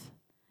himself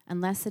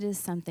unless it is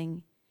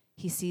something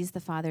he sees the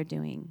Father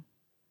doing.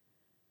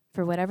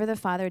 For whatever the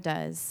Father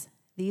does,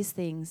 these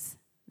things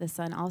the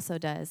Son also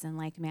does in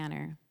like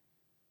manner.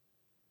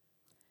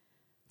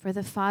 For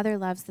the Father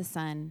loves the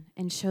Son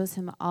and shows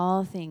him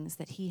all things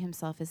that he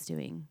himself is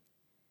doing.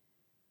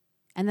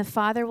 And the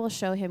Father will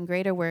show him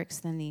greater works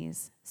than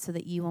these, so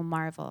that you will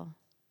marvel.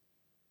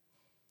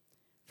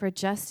 For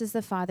just as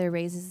the Father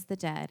raises the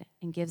dead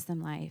and gives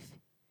them life,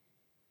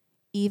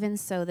 even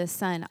so the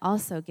Son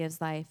also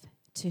gives life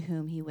to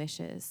whom he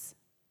wishes."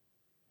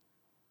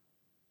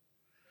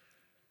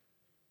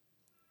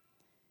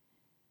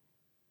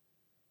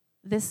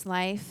 This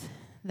life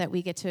that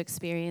we get to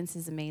experience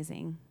is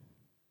amazing.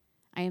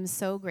 I am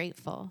so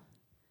grateful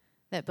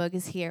that Boog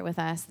is here with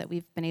us, that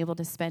we've been able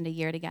to spend a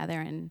year together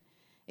and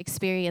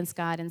experience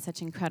God in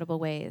such incredible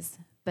ways.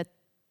 But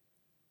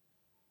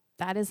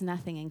that is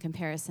nothing in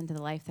comparison to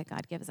the life that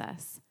God gives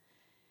us.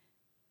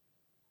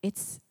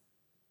 It's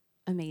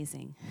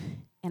amazing.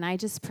 And I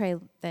just pray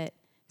that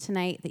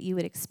tonight that you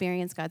would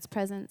experience God's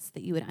presence,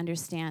 that you would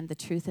understand the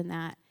truth in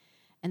that,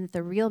 and that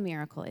the real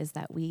miracle is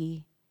that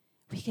we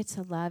get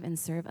to love and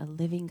serve a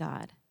living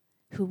God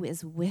who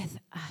is with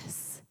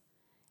us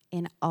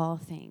in all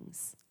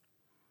things.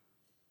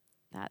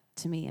 That,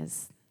 to me,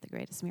 is the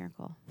greatest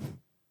miracle.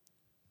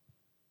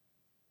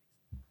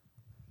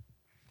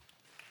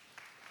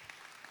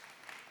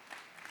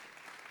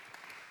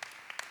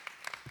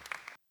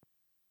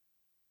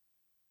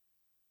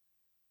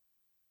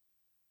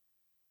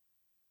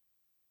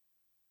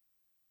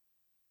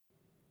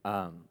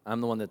 I'm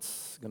the one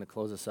that's going to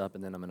close us up,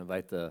 and then I'm going to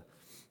invite the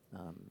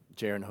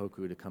Jaron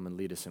Hoku to come and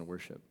lead us in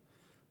worship.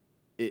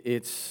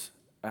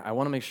 I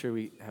want to make sure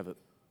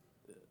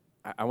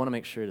I want to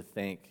make sure to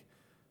thank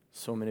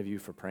so many of you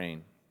for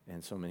praying,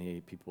 and so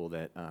many people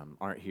that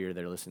aren't here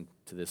that are listening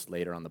to this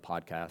later on the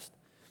podcast.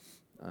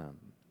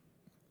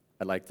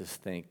 I'd like to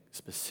thank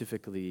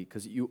specifically,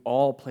 because you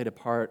all played a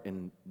part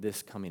in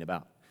this coming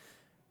about.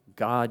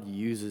 God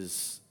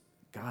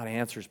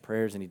answers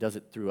prayers, and he does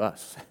it through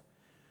us.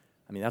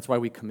 I mean, that's why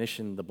we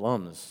commission the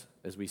Blums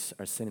as we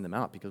are sending them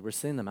out, because we're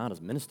sending them out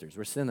as ministers.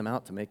 We're sending them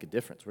out to make a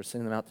difference. We're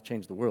sending them out to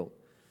change the world.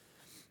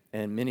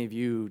 And many of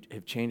you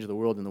have changed the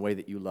world in the way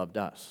that you loved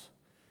us.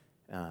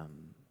 I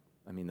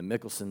mean, the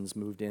Mickelsons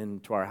moved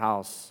into our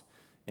house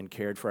and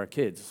cared for our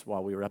kids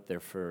while we were up there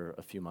for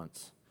a few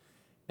months.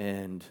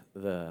 And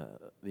the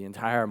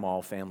entire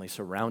Mall family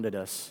surrounded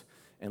us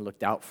and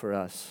looked out for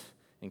us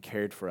and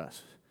cared for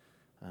us.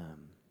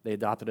 They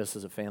adopted us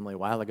as a family a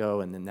while ago,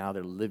 and then now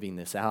they're living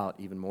this out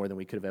even more than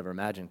we could have ever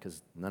imagined,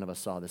 because none of us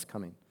saw this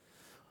coming.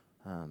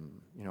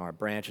 Our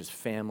branch's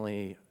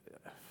family,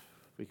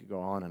 we could go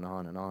on and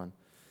on and on.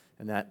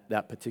 And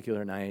that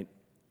particular night,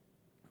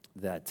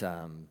 that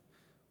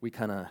we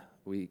kind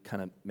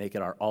of make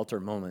it our altar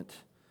moment.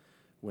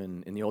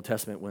 When in the Old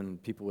Testament, when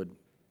people would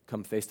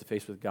come face to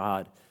face with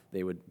God,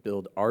 they would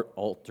build art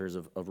altars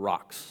of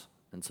rocks.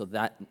 And so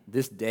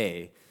this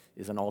day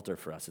is an altar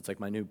for us. It's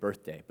like my new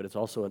birthday, but it's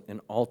also an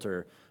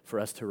altar for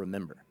us to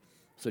remember.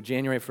 So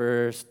January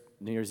 1st,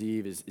 New Year's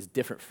Eve, is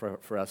different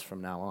for us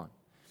from now on.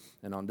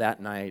 And on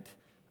that night,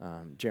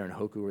 Jaron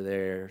Hoku were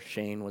there,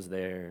 Shane was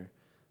there.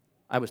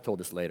 I was told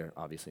this later,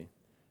 obviously.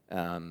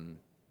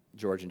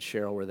 George and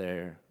Cheryl were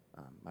there.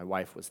 My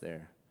wife was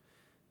there.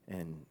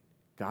 And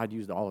God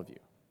used all of you.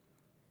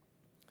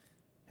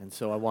 And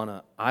so I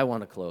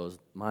want to close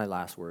my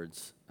last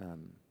words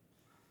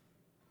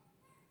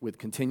with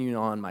continuing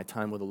on my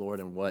time with the Lord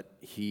and what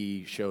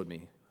he showed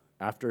me.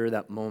 After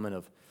that moment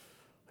of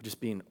just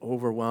being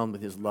overwhelmed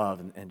with his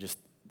love, and just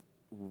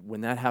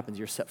when that happens,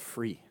 you're set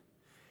free.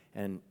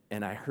 And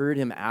I heard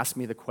him ask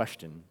me the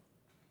question,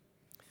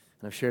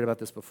 And I've shared about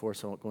this before,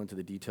 so I won't go into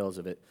the details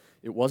of it.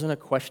 It wasn't a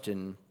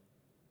question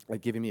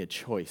like giving me a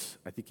choice.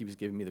 I think he was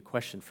giving me the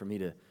question for me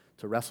to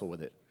wrestle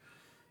with it.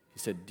 He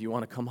said, do you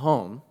want to come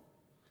home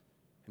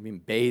and be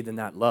bathed in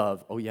that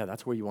love? Oh, yeah,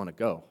 that's where you want to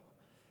go.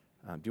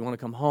 Do you want to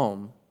come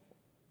home,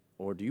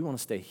 or do you want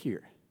to stay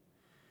here?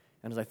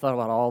 And as I thought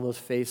about all those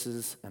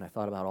faces, and I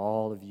thought about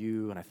all of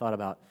you, and I thought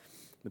about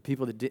the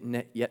people that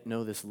didn't yet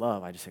know this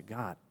love, I just said,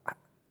 God,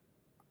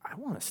 I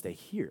want to stay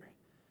here.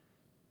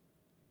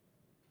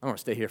 I don't want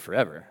to stay here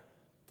forever.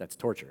 That's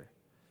torture.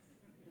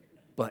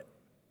 But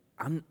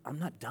I'm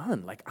not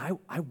done. Like,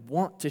 I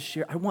want to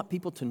share. I want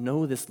people to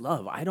know this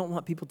love. I don't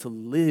want people to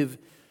live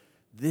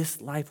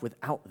this life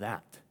without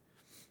that.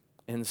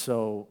 And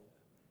so,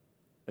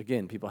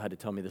 again, people had to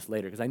tell me this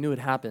later because I knew it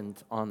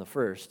happened on the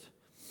 1st.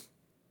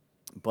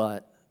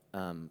 But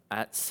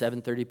at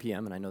 7:30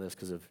 p.m., and I know this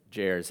because of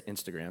Jair's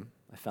Instagram.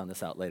 I found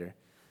this out later.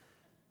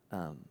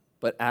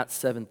 But at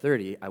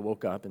 7:30, I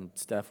woke up, and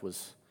Steph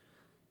was,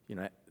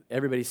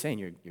 everybody's saying,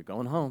 you're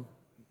going home.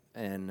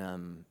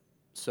 And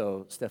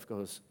so Steph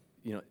goes,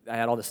 I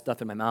had all this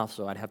stuff in my mouth,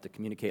 so I'd have to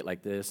communicate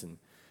like this. And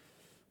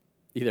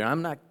either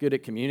I'm not good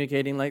at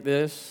communicating like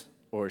this,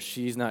 or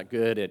she's not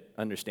good at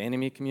understanding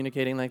me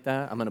communicating like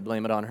that. I'm going to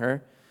blame it on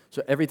her.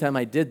 So every time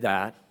I did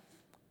that,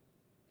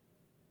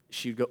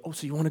 she'd go, oh,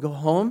 so you want to go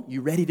home?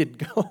 You ready to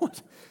go?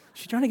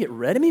 She's trying to get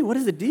rid of me? What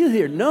is the deal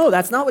here? No,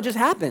 that's not what just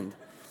happened.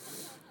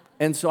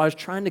 And so I was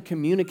trying to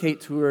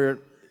communicate to her,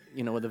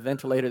 with a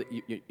ventilator,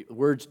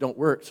 words don't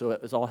work, so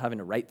it was all having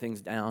to write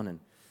things down. And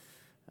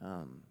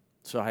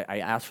so I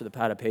asked for the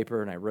pad of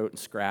paper, and I wrote in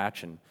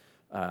Scratch, and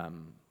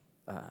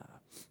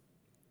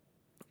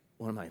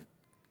one of my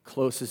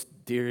closest,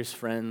 dearest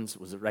friends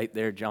was right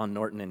there, John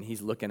Norton, and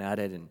he's looking at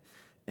it,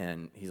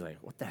 and he's like,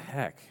 what the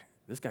heck?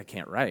 This guy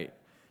can't write.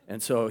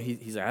 And so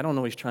he's like, I don't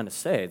know what he's trying to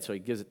say. And so he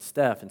gives it to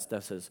Steph, and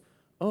Steph says,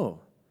 oh,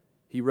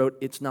 he wrote,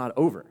 it's not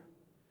over.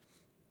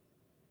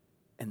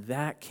 And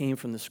that came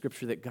from the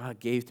scripture that God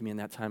gave to me in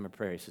that time of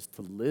prayer. He says,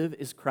 to live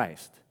is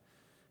Christ,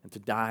 and to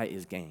die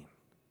is gain.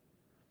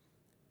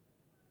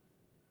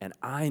 And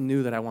I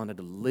knew that I wanted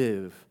to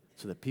live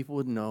so that people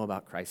would know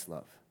about Christ's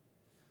love.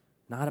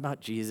 Not about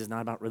Jesus,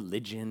 not about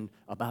religion,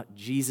 about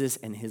Jesus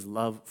and his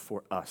love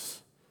for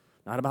us.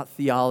 Not about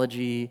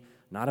theology,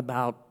 not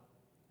about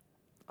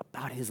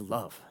his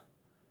love.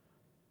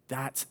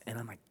 And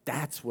I'm like,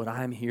 that's what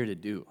I'm here to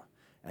do.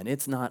 And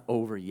it's not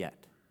over yet.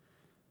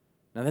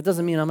 Now, that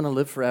doesn't mean I'm going to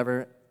live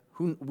forever.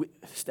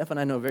 Steph and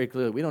I know very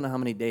clearly, we don't know how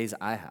many days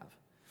I have.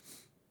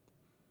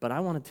 But I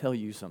want to tell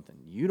you something.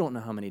 You don't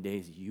know how many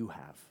days you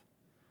have.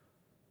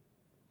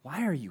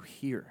 Why are you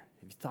here?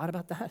 Have you thought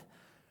about that?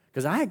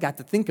 Because I got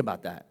to think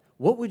about that.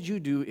 What would you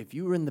do if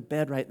you were in the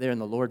bed right there and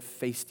the Lord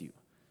faced you?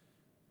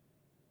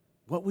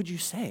 What would you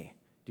say?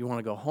 Do you want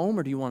to go home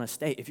or do you want to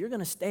stay? If you're going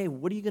to stay,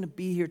 what are you going to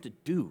be here to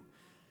do?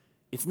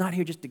 It's not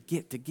here just to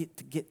get.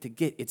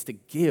 It's to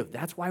give.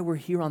 That's why we're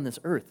here on this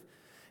earth.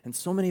 And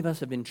so many of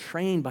us have been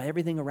trained by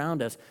everything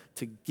around us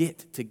to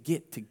get.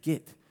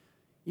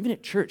 Even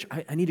at church,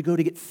 I need to go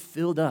to get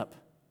filled up.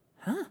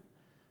 Huh?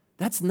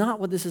 That's not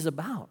what this is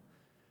about.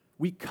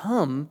 We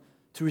come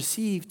to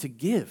receive, to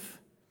give.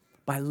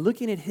 By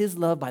looking at his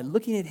love, by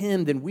looking at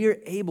him, then we're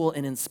able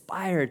and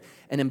inspired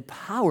and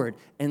empowered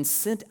and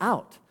sent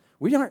out.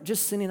 We aren't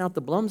just sending out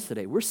the Blums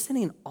today. We're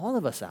sending all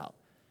of us out.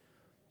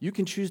 You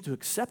can choose to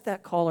accept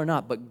that call or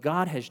not, but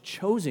God has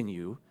chosen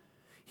you.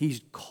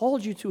 He's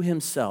called you to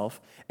himself,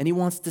 and he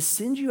wants to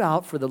send you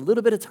out for the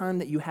little bit of time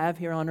that you have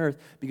here on earth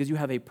because you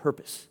have a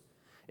purpose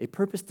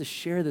to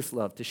share this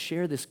love, to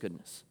share this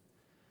goodness.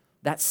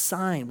 That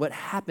sign, what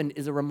happened,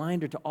 is a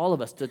reminder to all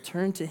of us to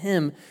turn to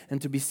him and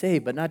to be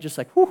saved, but not just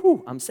like,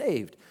 whoo, I'm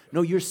saved.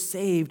 No, you're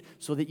saved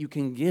so that you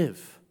can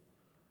give.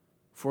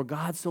 For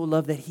God so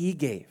loved that he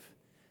gave.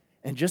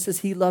 And just as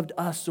he loved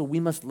us, so we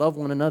must love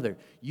one another.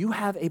 You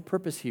have a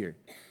purpose here,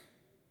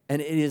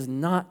 and it is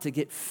not to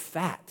get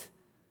fat.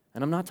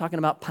 And I'm not talking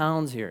about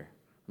pounds here.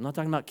 I'm not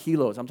talking about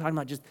kilos. I'm talking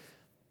about just,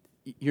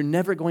 you're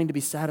never going to be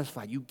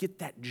satisfied. You get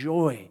that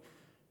joy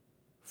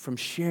from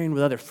sharing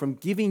with others, from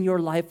giving your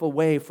life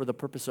away for the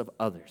purpose of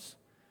others.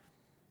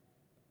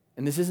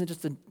 And this isn't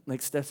just,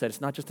 like Steph said,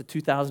 it's not just a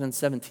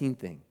 2017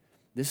 thing.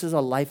 This is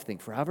a life thing.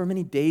 For however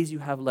many days you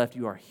have left,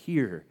 you are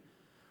here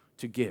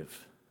to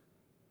give.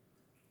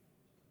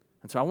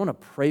 And so I want to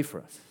pray for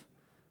us.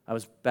 I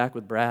was back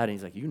with Brad, and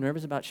he's like, you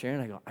nervous about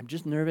sharing? I go, I'm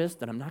just nervous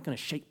that I'm not going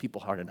to shake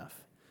people hard enough.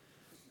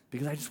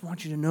 Because I just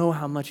want you to know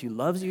how much he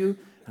loves you,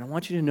 and I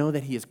want you to know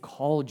that he has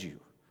called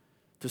you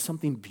to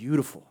something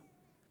beautiful.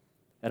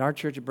 At our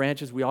church at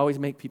Branches, we always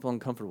make people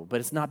uncomfortable,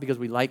 but it's not because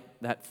we like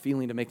that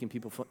feeling of making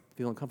people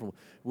feel uncomfortable.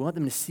 We want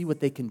them to see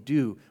what they can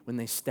do when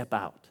they step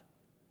out.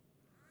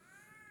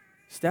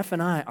 Steph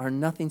and I are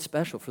nothing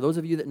special. For those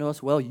of you that know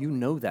us well, you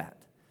know that.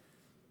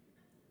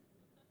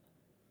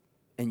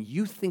 And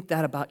you think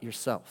that about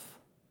yourself.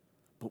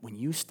 But when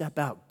you step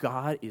out,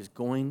 God is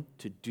going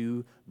to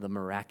do the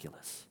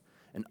miraculous.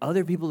 And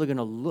other people are going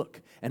to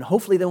look, and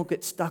hopefully they won't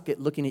get stuck at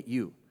looking at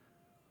you.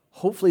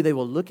 Hopefully they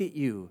will look at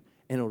you,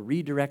 and it'll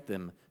redirect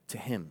them to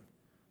him,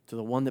 to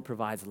the one that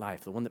provides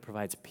life, the one that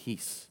provides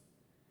peace.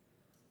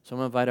 So I'm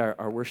going to invite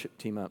our worship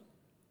team up,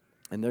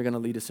 and they're going to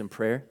lead us in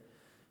prayer.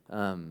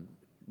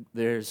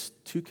 There's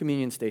 2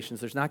 communion stations.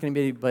 There's not going to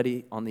be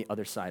anybody on the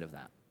other side of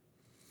that.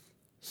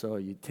 So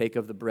you take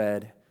of the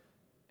bread,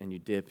 and you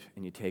dip,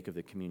 and you take of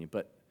the communion.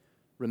 But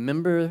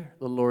remember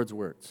the Lord's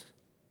words.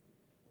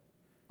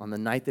 On the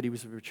night that he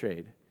was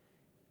betrayed,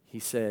 he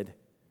said,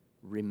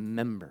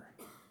 remember.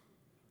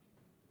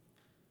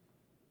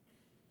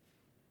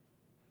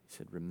 He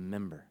said,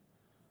 remember.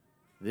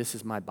 This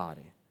is my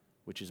body,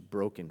 which is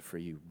broken for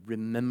you.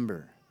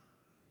 Remember.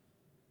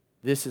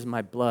 This is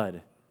my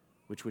blood,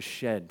 which was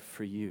shed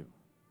for you.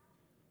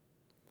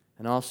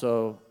 And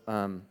also,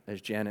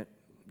 as Janet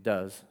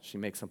does, she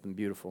makes something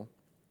beautiful.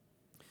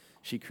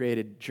 She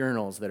created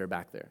journals that are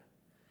back there.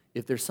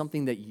 If there's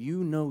something that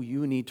you know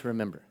you need to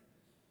remember,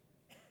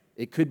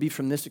 it could be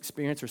from this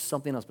experience or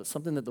something else, but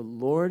something that the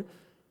Lord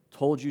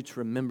told you to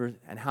remember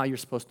and how you're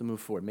supposed to move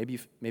forward. Maybe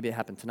it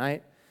happened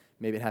tonight,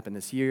 maybe it happened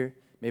this year,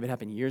 maybe it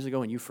happened years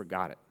ago and you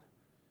forgot it.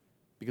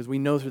 Because we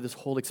know through this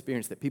whole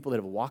experience that people that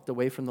have walked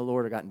away from the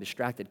Lord or gotten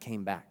distracted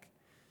came back.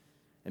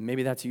 And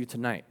maybe that's you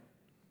tonight.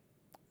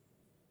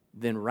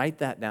 Then write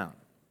that down.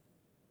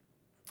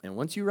 And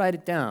once you write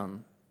it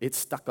down, it's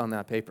stuck on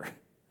that paper.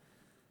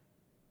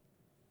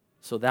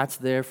 So that's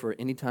there for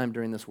any time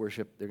during this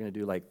worship. They're going to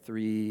do like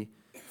 3,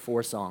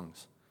 4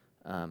 songs.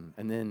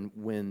 And then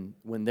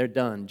when they're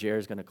done,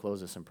 Jared's going to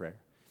close us in prayer.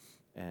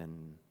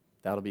 And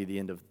that'll be the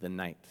end of the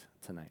night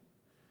tonight.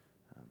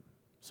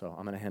 So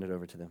I'm going to hand it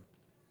over to them.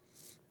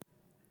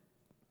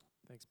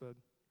 Thanks, bud.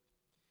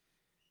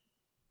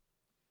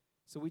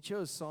 So we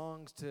chose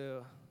songs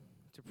to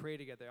pray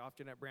together.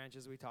 Often at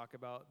Branches, we talk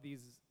about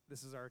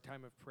this is our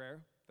time of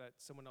prayer, that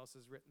someone else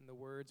has written the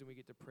words, and we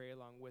get to pray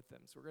along with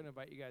them. So we're going to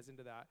invite you guys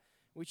into that.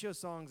 We chose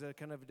songs that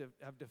kind of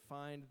have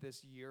defined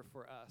this year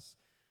for us,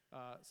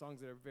 songs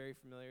that are very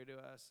familiar to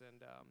us.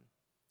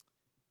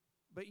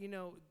 But,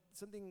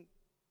 something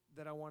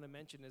that I want to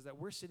mention is that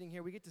we're sitting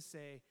here, we get to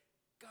say,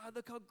 God,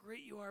 look how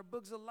great you are.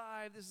 Boog's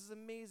alive. This is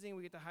amazing.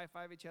 We get to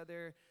high-five each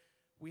other.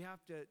 We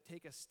have to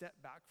take a step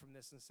back from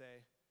this and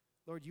say,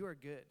 Lord, you are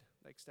good,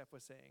 like Steph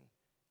was saying.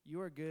 You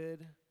are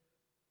good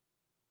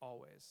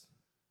always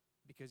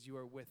because you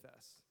are with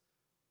us.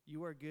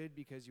 You are good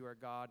because you are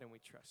God and we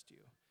trust you.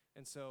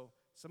 And so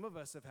some of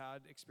us have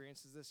had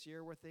experiences this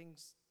year where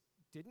things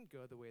didn't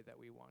go the way that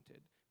we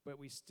wanted, but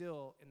we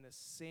still, in the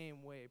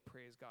same way,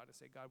 praise God and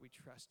say, God, we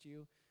trust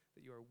you,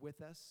 that you are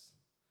with us.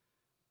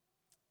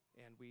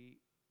 And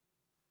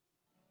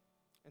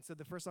so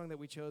the first song that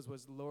we chose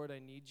was Lord, I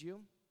Need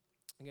You.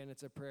 Again,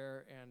 it's a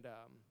prayer, and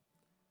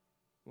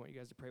we want you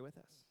guys to pray with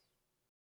us.